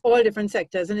countries, all different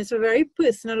sectors. And it's a very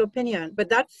personal opinion. But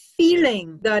that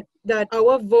feeling that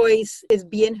our voice is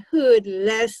being heard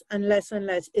less and less and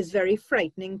less is very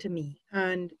frightening to me.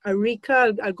 And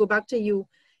Arica, I'll go back to you.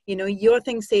 Your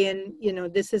thing saying,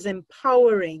 this is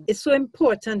empowering. It's so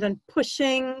important, and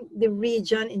pushing the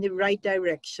region in the right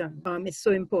direction is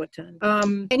so important.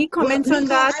 Any comments on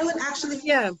that? I would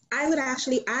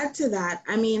actually add to that.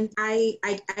 I mean, I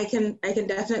can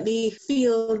definitely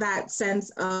feel that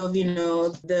sense of,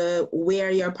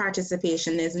 where your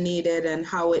participation is needed and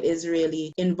how it is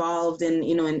really involved in,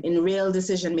 in real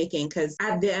decision making. Because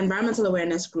at the Environmental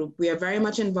Awareness Group, we are very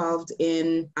much involved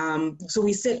in, so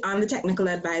we sit on the technical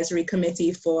advisory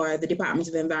committee for the Department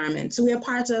of Environment. So we are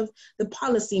part of the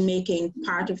policy making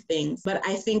part of things. But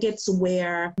I think it's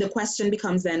where the question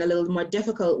becomes then a little more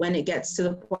difficult when it gets to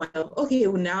the point of, okay,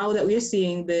 well, now that we're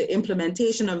seeing the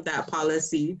implementation of that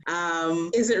policy,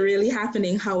 is it really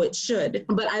happening how it should?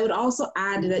 But I would also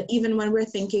add that even when we're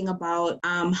thinking about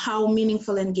how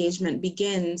meaningful engagement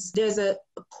begins, there's a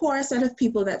core set of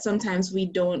people that sometimes we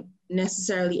don't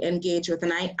necessarily engage with.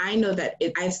 And I know that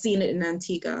I've seen it in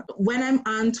Antigua. When I'm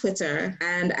on Twitter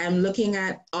and I'm looking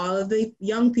at all of the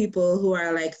young people who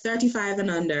are like 35 and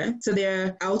under, so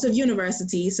they're out of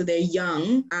university, so they're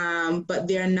young, but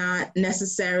they're not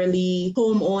necessarily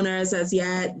homeowners as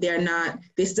yet.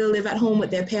 They still live at home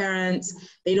with their parents.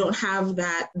 They don't have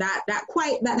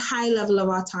that high level of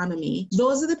autonomy.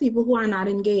 Those are the people who are not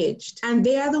engaged. And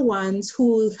they are the ones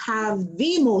who have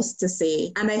the most to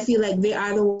say. And I feel like they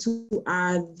are the ones who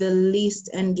are the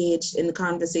least engaged in the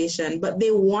conversation, but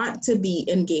they want to be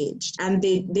engaged. And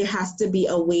there has to be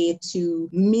a way to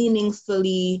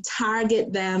meaningfully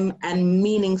target them and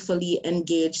meaningfully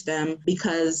engage them,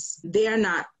 because they're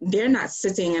not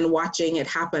sitting and watching it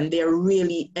happen. They're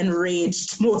really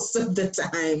enraged most of the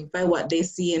time by what they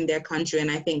see in their country. And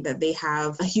I think that they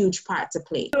have a huge part to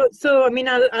play. So I mean,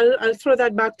 I'll throw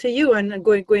that back to you, and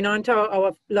going on to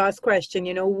our last question,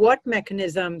 what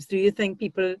mechanisms do you think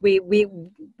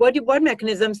what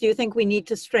mechanisms do you think we need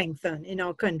to strengthen in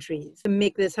our countries to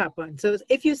make this happen? So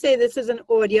if you say this is an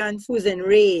audience who's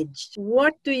enraged,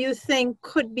 what do you think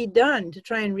could be done to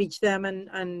try and reach them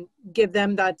and give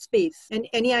them that space? And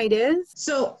any ideas?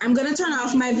 So I'm going to turn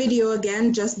off my video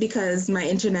again, just because my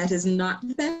internet is not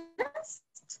the best.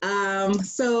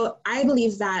 So I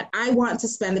believe that I want to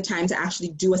spend the time to actually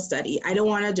do a study. I don't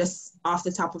want to just off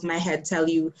the top of my head tell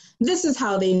you this is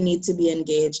how they need to be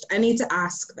engaged. I need to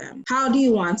ask them, how do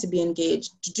you want to be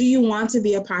engaged? Do you want to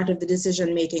be a part of the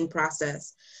decision-making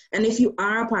process? And if you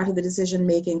are a part of the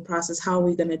decision-making process, how are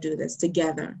we going to do this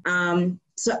together?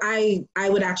 So I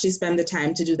would actually spend the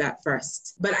time to do that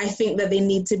first. But I think that they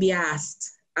need to be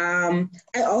asked. I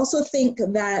also think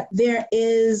that there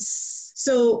is,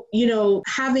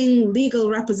 having legal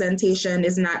representation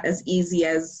is not as easy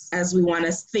as we want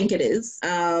to think it is.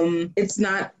 It's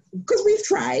not, because we've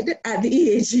tried at the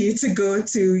EAG to go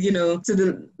to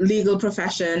the legal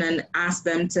profession and ask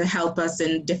them to help us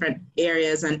in different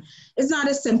areas. And it's not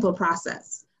a simple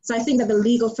process. So I think that the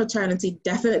legal fraternity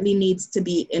definitely needs to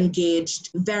be engaged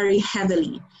very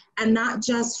heavily. And not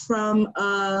just from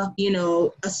a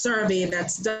survey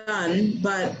that's done,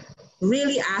 but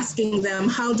really asking them,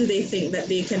 how do they think that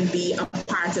they can be a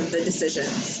part of the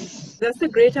decisions? That's a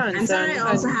great answer. I'm sorry,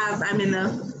 I'm in a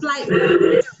flight. No,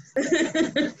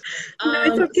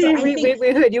 it's okay. So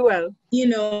we heard you well.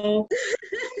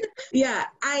 Yeah,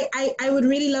 I would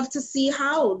really love to see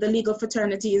how the legal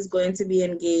fraternity is going to be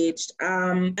engaged.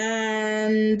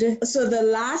 And so the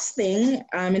last thing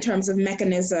in terms of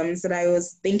mechanisms that I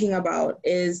was thinking about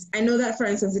is, I know that, for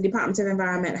instance, the Department of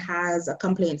Environment has a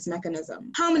complaints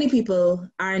mechanism. How many people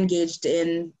are engaged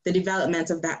in the development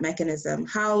of that mechanism?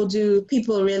 How do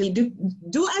people really do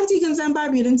Antiguans and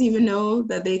Barbudans even know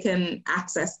that they can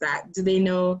access that? Do they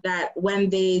know that when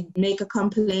they make a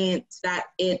complaint that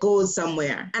it goes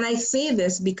somewhere? And I say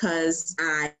this because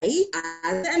I,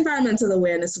 as the environmental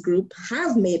awareness group,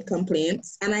 have made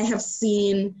complaints and I have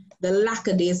seen the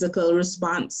lackadaisical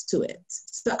response to it.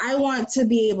 So I want to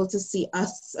be able to see a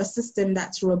system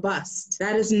that's robust.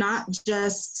 That is not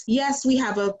just, yes, we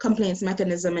have a complaints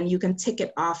mechanism and you can tick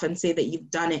it off and say that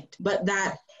you've done it, but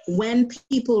that when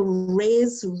people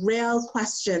raise real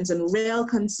questions and real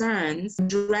concerns,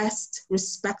 addressed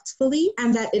respectfully,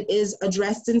 and that it is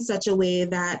addressed in such a way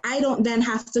that I don't then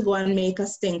have to go and make a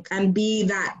stink and be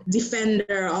that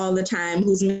defender all the time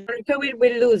who's...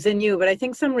 We're losing you, but I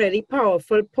think some really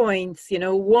powerful points,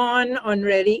 one on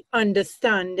really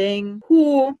understanding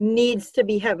who needs to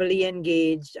be heavily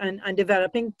engaged and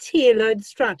developing tailored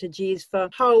strategies for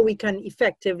how we can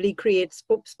effectively create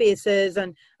spaces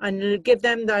and give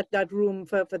them that room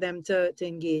for them to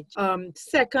engage.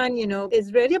 Second,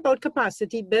 is really about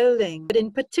capacity building, but in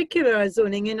particular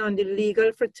zoning in on the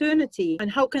legal fraternity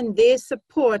and how can they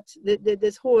support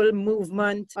this whole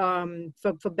movement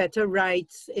for better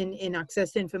rights in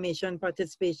access to information,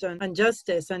 participation and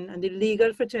justice, and the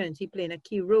legal fraternity playing a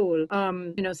key role.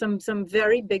 Some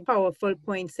very big powerful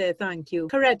points there. Thank you.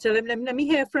 Karetta, let me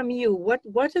hear from you.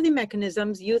 What are the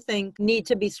mechanisms you think need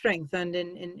to be strengthened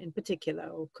in particular,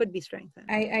 or could be strengthened?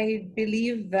 I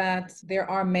believe that there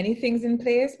are many things in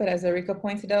place, but as Arica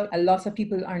pointed out, a lot of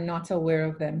people are not aware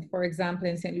of them. For example,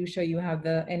 in St. Lucia, you have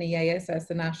the NEIS, as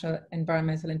the National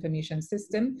Environmental Information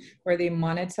System, where they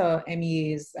monitor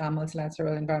MEA's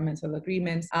multilateral environmental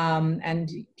agreements,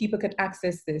 and people could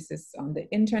access this. It's on the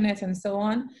internet and so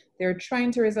on. They're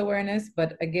trying to raise awareness,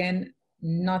 but again,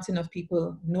 not enough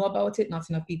people know about it, not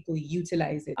enough people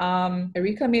utilize it.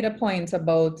 Arica made a point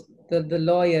about the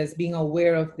lawyers being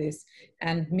aware of this,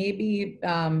 and maybe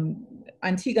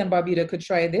Antigua and Barbuda could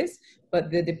try this, but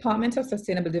the Department of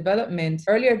Sustainable Development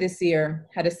earlier this year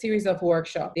had a series of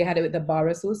workshops. They had it with the Bar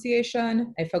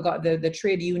Association, I forgot the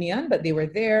trade union, but they were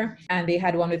there, and they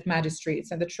had one with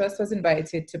magistrates. And the trust was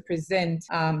invited to present,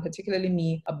 particularly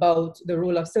me, about the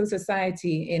role of civil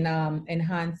society in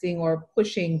enhancing or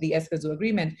pushing the Escazú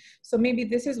Agreement. So maybe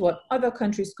this is what other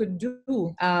countries could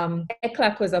do.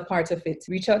 ECLAC was a part of it.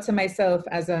 Reach out to myself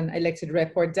as an elected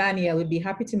rep, or Daniel would be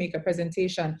happy to make a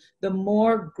presentation. The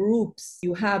more groups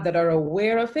you have that are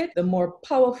aware of it, the more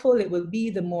powerful it will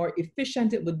be, the more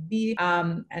efficient it would be,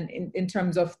 and in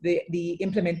terms of the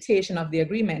implementation of the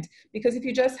agreement. Because if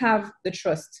you just have the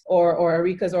trust or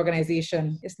Arica's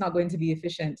organization, it's not going to be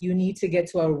efficient. You need to get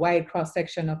to a wide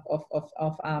cross-section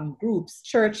of groups.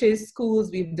 Churches, schools,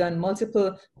 we've done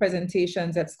multiple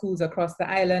presentations at schools across the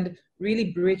island,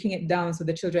 really breaking it down so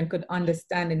the children could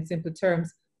understand in simple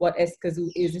terms what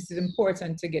Escazú is. This is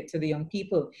important to get to the young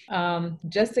people.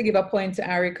 Just to give a point to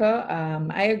Arica,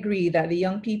 I agree that the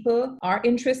young people are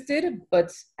interested,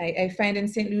 but I find in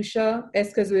St. Lucia,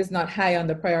 Escazú is not high on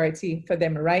the priority for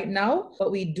them right now,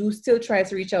 but we do still try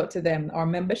to reach out to them. Our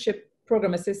membership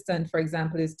program assistant, for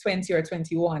example, is 20 or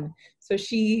 21. So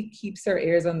she keeps her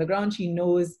ears on the ground. She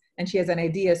knows and she has an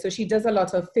idea. So she does a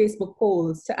lot of Facebook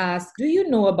polls to ask, do you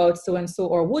know about so-and-so,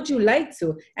 or would you like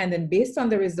to? And then based on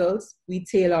the results, we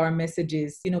tailor our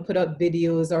messages, put out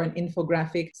videos or an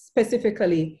infographic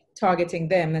specifically targeting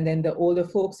them. And then the older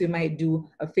folks, we might do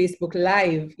a Facebook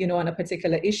Live, on a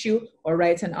particular issue, or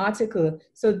write an article.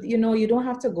 So, you don't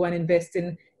have to go and invest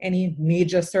in any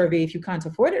major survey if you can't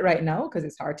afford it right now, because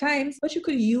it's hard times, but you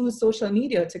could use social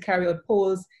media to carry out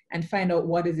polls and find out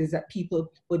what it is that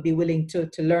people would be willing to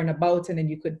learn about, and then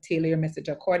you could tailor your message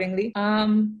accordingly.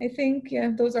 I think,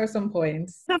 those are some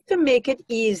points. You have to make it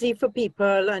easy for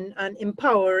people and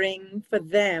empowering for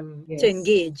them to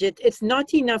engage. It's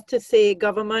not enough to say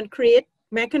government create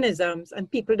mechanisms and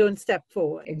people don't step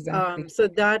forward. Exactly. So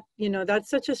that, that's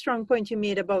such a strong point you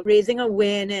made about raising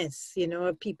awareness,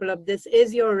 of people of this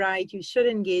is your right, you should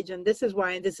engage, and this is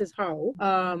why, and this is how.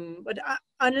 But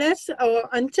unless or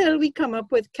until we come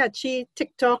up with catchy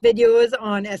TikTok videos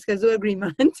on Escazú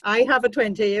Agreement, I have a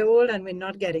 20-year-old and we're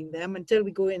not getting them until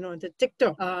we go in onto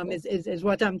TikTok, is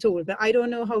what I'm told. But I don't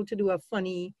know how to do a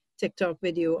funny TikTok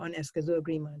video on Escazú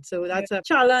Agreement. So that's a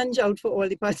challenge out for all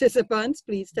the participants.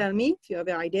 Please tell me if you have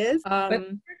ideas. But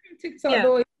TikTok,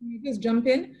 though, if you just jump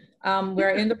in,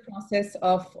 We're in the process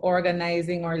of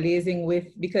organizing or liaising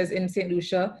with, because in St.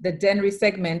 Lucia, the Dennery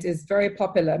segment is very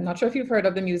popular. I'm not sure if you've heard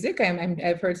of the music.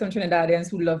 I've heard some Trinidadians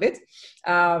who love it.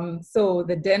 So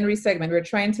the Dennery segment, we're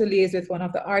trying to liaise with one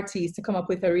of the artists to come up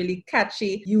with a really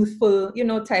catchy, youthful,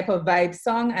 type of vibe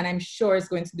song, and I'm sure it's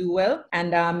going to do well.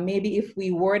 And maybe if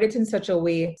we word it in such a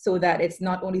way so that it's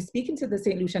not only speaking to the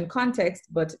St. Lucian context,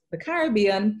 but the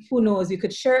Caribbean, who knows, you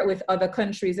could share it with other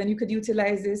countries, and you could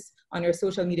utilize this on your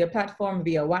social media platform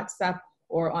via WhatsApp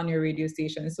or on your radio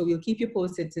station. So we'll keep you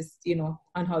posted to,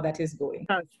 on how that is going.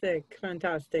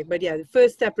 Fantastic. But yeah, the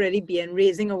first step really being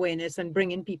raising awareness and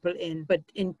bringing people in, but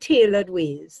in tailored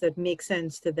ways that make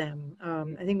sense to them.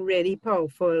 I think really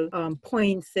powerful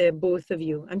points there, both of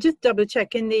you. I'm just double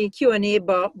checking the Q&A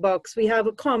box. We have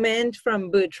a comment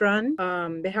from Bertrand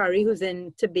Behari, who's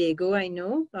in Tobago, I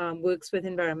know, works with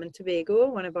Environment Tobago,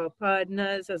 one of our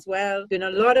partners as well, doing a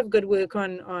lot of good work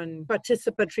on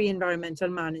participatory environmental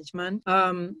management.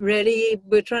 Really,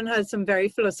 Bertrand has some very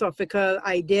philosophical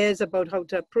ideas about how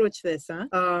to approach this.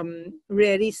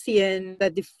 Really seeing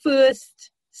that the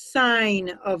first sign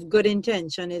of good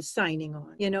intention is signing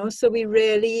on, so we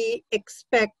really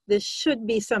expect this should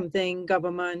be something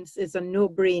governments, is a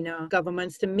no-brainer,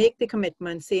 governments to make the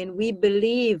commitment saying we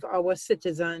believe our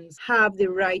citizens have the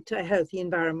right to a healthy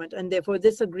environment, and therefore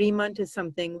this agreement is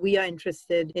something we are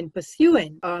interested in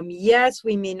pursuing. Yes,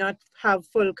 we may not have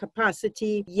full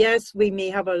capacity. Yes, we may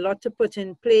have a lot to put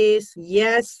in place.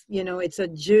 Yes, it's a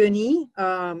journey.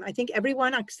 I think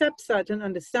everyone accepts that and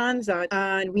understands that,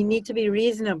 and we need to be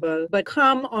reasonable, but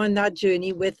come on that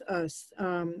journey with us.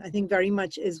 I think very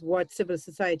much is what civil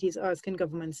society is asking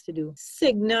governments to do.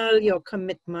 Signal your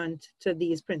commitment to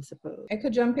these principles. I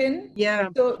could jump in? Yeah.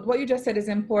 So what you just said is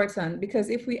important, because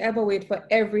if we ever wait for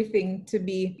everything to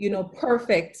be,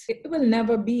 perfect, it will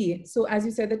never be. So as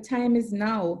you said, the time is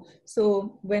now.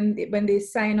 So when they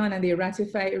sign on and they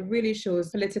ratify, it really shows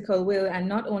political will. And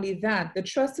not only that, the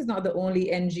Trust is not the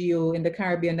only NGO in the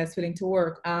Caribbean that's willing to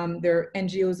work. There are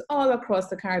NGOs all across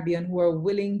the Caribbean who are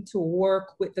willing to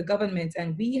work with the government,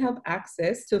 and we have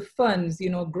access to funds,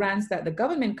 grants that the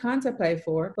government can't apply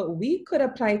for, but we could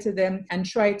apply to them and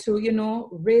try to,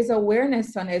 raise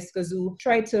awareness on Escazú,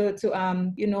 try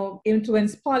to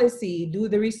influence policy, do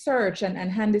the research and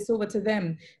hand this over to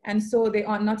them. And so they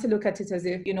ought not to look at it as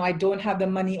if, I don't have the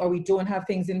money or we don't have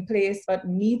things in place, but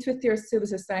meet with your civil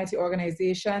society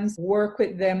organizations, work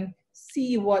with them,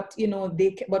 see what,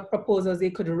 what proposals they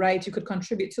could write, you could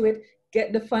contribute to it,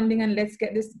 get the funding, and let's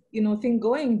get this, thing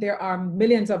going. There are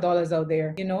millions of dollars out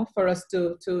there, for us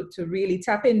to really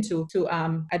tap into to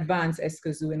advance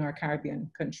Escazú in our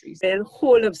Caribbean countries. The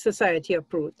whole of society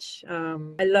approach.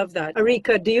 I love that.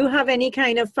 Arica, do you have any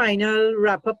kind of final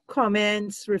wrap-up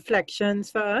comments,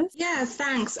 reflections for us? Yes,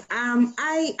 thanks.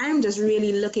 I'm just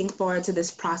really looking forward to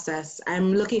this process.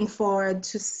 I'm looking forward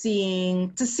to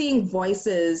seeing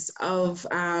voices of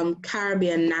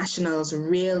Caribbean nationals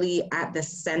really at the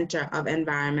center of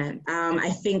environment. I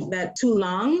think that too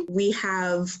long we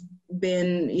have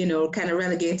been, kind of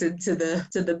relegated to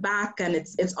the back, and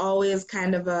it's always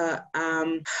kind of a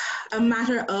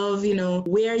matter of,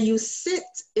 where you sit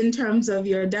in terms of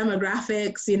your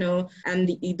demographics, and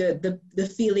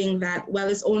the feeling that, well,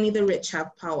 it's only the rich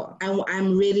have power.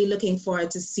 I'm really looking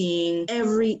forward to seeing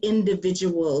every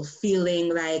individual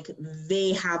feeling like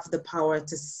they have the power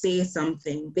to say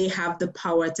something. They have the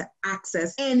power to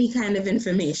access any kind of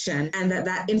information, and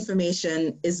that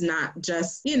information is not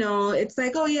just, it's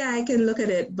like, oh yeah, I can look at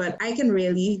it, but I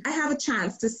have a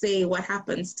chance to say what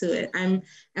happens to it. I'm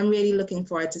really looking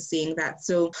forward to seeing that.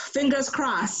 So fingers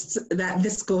crossed that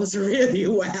this goes really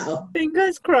well.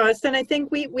 Fingers crossed. And I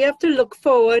think we have to look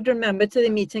forward, remember, to the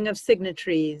meeting of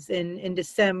signatories in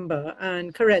December.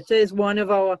 And Karetta is one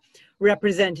of our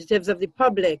representatives of the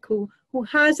public who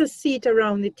has a seat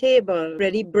around the table,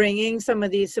 really bringing some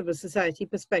of these civil society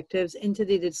perspectives into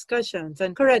the discussions.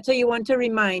 And Karetta, you want to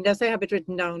remind us, I have it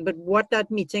written down, but what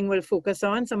that meeting will focus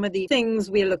on, some of the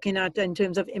things we're looking at in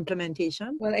terms of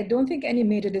implementation? Well, I don't think any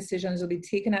major decisions will be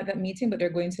taken at that meeting, but they're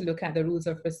going to look at the rules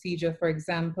of procedure, for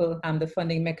example, the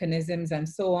funding mechanisms and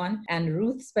so on. And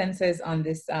Ruth Spencer is on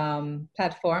this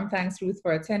platform. Thanks, Ruth,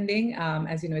 for attending.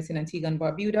 As you know, it's in Antigua and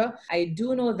Barbuda. I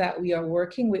do know that we are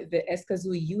working with the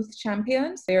Escazú Youth Champion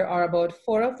champions. There are about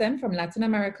 4 of them from Latin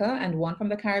America and 1 from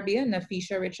the Caribbean,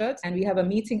 Nafisha Richards. And we have a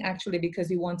meeting actually because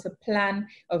we want to plan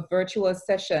a virtual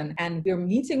session. And we're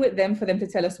meeting with them for them to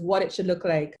tell us what it should look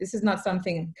like. This is not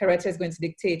something Karetta is going to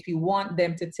dictate. We want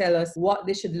them to tell us what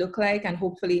this should look like. And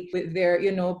hopefully with their,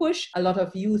 push, a lot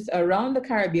of youth around the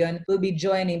Caribbean will be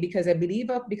joining, because I believe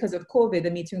because of COVID,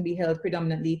 the meeting will be held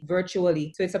predominantly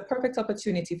virtually. So it's a perfect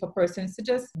opportunity for persons to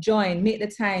just join, make the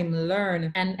time,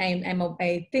 learn. And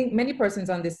I think many persons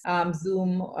on this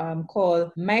Zoom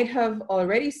call might have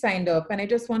already signed up. And I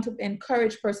just want to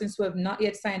encourage persons who have not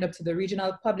yet signed up to the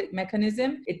regional public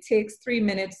mechanism. It takes 3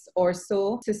 minutes or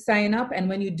so to sign up. And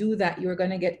when you do that, you're going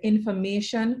to get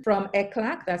information from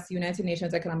ECLAC, that's the United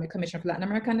Nations Economic Commission for Latin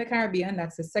America and the Caribbean,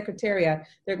 that's the Secretariat.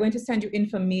 They're going to send you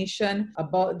information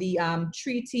about the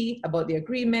treaty, about the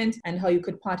agreement, and how you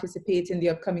could participate in the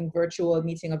upcoming virtual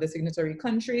meeting of the signatory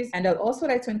countries. And I'd also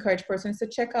like to encourage persons to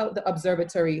check out the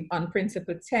Observatory on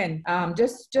Principle 10.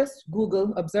 Just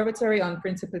Google Observatory on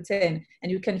Principle 10,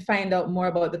 and you can find out more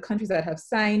about the countries that have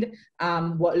signed,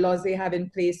 what laws they have in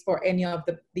place for any of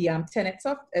the tenets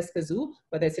of Escazú,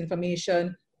 whether it's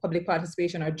information, public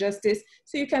participation, or justice.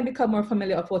 So you can become more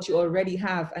familiar of what you already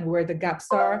have and where the gaps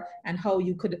are, and how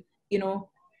you could,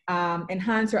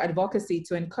 enhance your advocacy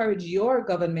to encourage your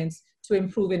governments to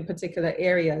improve in particular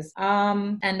areas.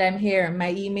 And I'm here,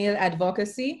 my email,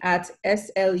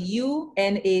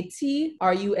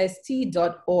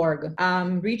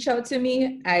 advocacy@slunatrust.org. Reach out to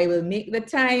me. I will make the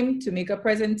time to make a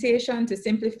presentation to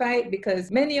simplify it,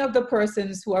 because many of the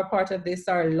persons who are part of this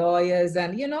are lawyers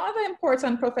and, other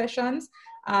important professions.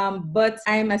 But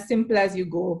I'm as simple as you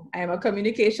go. I'm a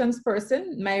communications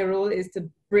person. My role is to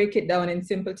break it down in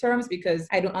simple terms, because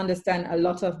I don't understand a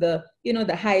lot of the,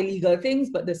 the high legal things,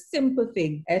 but the simple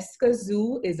thing.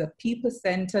 Escazú is a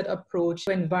people-centered approach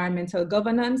to environmental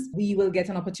governance. We will get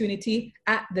an opportunity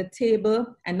at the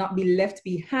table and not be left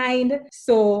behind.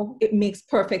 So it makes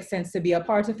perfect sense to be a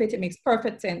part of it. It makes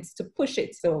perfect sense to push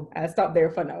it. So I'll stop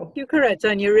there for now. Thank you, Karetta.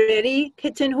 And you're really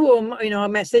hitting home, a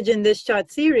message in this chat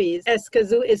series.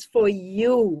 Escazú is for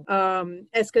you.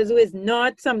 Escazú is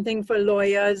not something for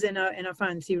lawyers in a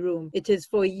fancy room. It is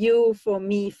for you, for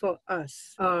me, for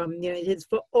us. It is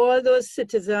for all those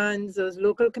citizens, those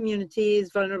local communities,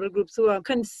 vulnerable groups who are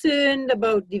concerned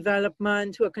about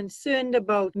development, who are concerned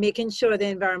about making sure the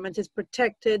environment is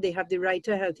protected, they have the right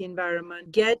to a healthy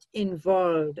environment. Get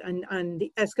involved, and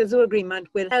the Escazú Agreement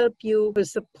will help you, will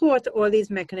support all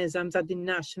these mechanisms at the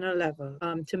national level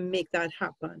to make that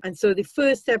happen. And so the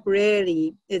first step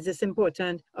really is this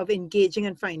important of engaging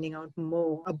and finding out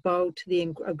more about the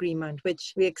agreement, which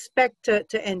we expect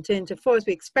to enter into force.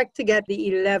 We expect to get the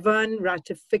 11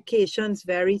 ratifications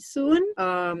very soon,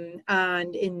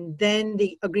 and then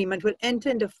the agreement will enter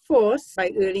into force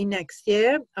by early next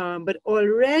year, but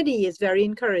already is very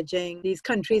encouraging. These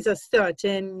countries are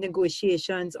starting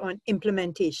negotiations on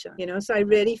implementation, so I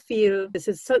really feel this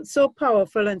is so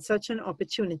powerful and such an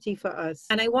opportunity for us.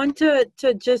 And I want to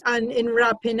just, and in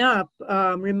wrapping up,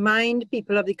 remind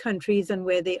people of the countries and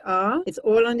where they are. It's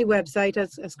all on the website,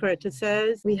 as Karetta says.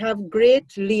 We have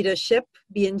great leadership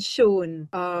being shown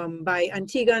by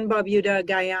Antigua and Barbuda,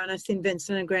 Guyana, St.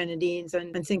 Vincent and Grenadines,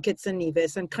 and St. Kitts and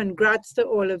Nevis. And congrats to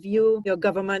all of you. Your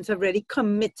governments have really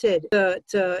committed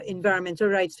to environmental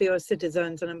rights for your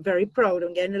citizens. And I'm very proud.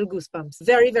 I'm getting little goosebumps.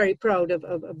 Very, very proud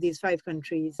of these 5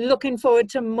 countries. Looking forward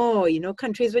to more,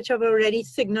 countries which have already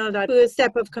signaled that first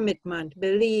step of commitment.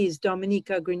 Belize,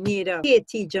 Dominica, Grenada,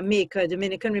 Haiti, Jamaica,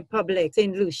 Dominican Republic,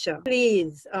 St. Lucia.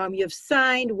 Please, you've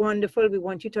signed. Wonderful. We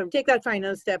want you to take that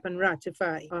final step and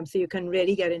ratify so you can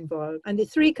really get involved. And the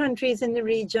 3 countries in the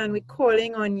region, we're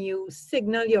calling on you.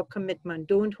 Signal your commitment.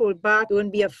 Don't hold back.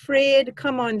 Don't be afraid.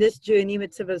 Come on this journey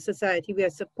with civil society. We are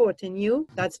supporting you.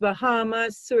 That's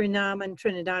Bahamas, Suriname, and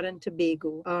Trinidad and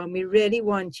Tobago. We really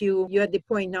want you. You're at the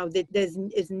point now that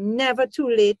it's never too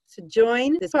late to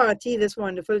join this party, this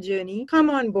wonderful journey. Come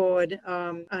on board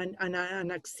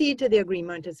and accede to the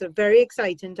agreement. It's a very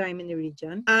exciting time in the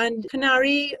region. And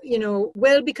Canary,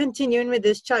 will be continuing with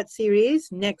this chat series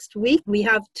next week. We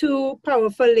have 2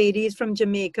 powerful ladies from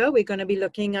Jamaica. We're going to be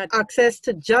looking at access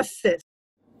to justice.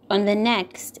 On the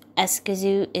next,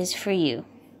 Escazú is for you.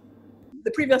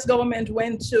 The previous government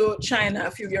went to China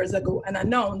a few years ago and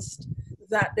announced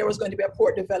that there was going to be a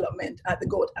port development at the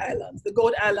Goat Islands. The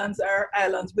Goat Islands are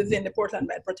islands within the Portland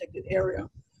Bight Protected Area,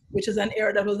 which is an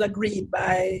area that was agreed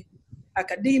by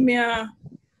academia,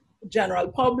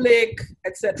 general public,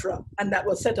 etc. And that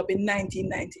was set up in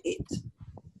 1998.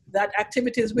 That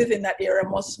activities within that area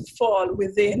must fall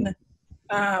within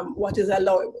what is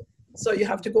allowable. So you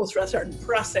have to go through a certain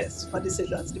process for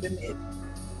decisions to be made.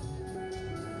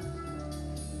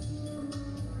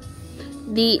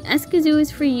 The Escazú is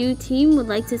for You team would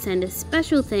like to send a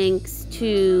special thanks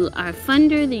to our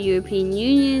funder, the European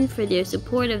Union, for their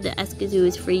support of the Escazú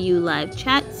is for You live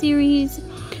chat series,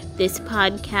 this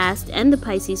podcast, and the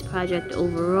Pisces Project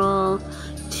overall,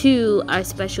 to our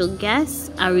special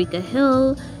guests, Arica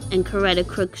Hall and Karetta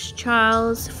Crooks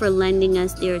Charles, for lending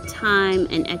us their time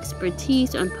and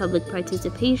expertise on public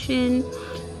participation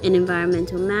in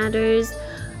environmental matters,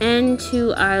 and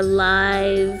to our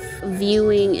live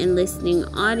viewing and listening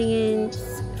audience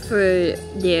for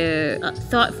their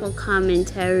thoughtful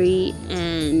commentary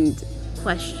and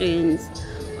questions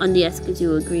on the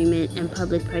Escazú Agreement and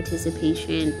public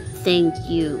participation. Thank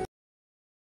you.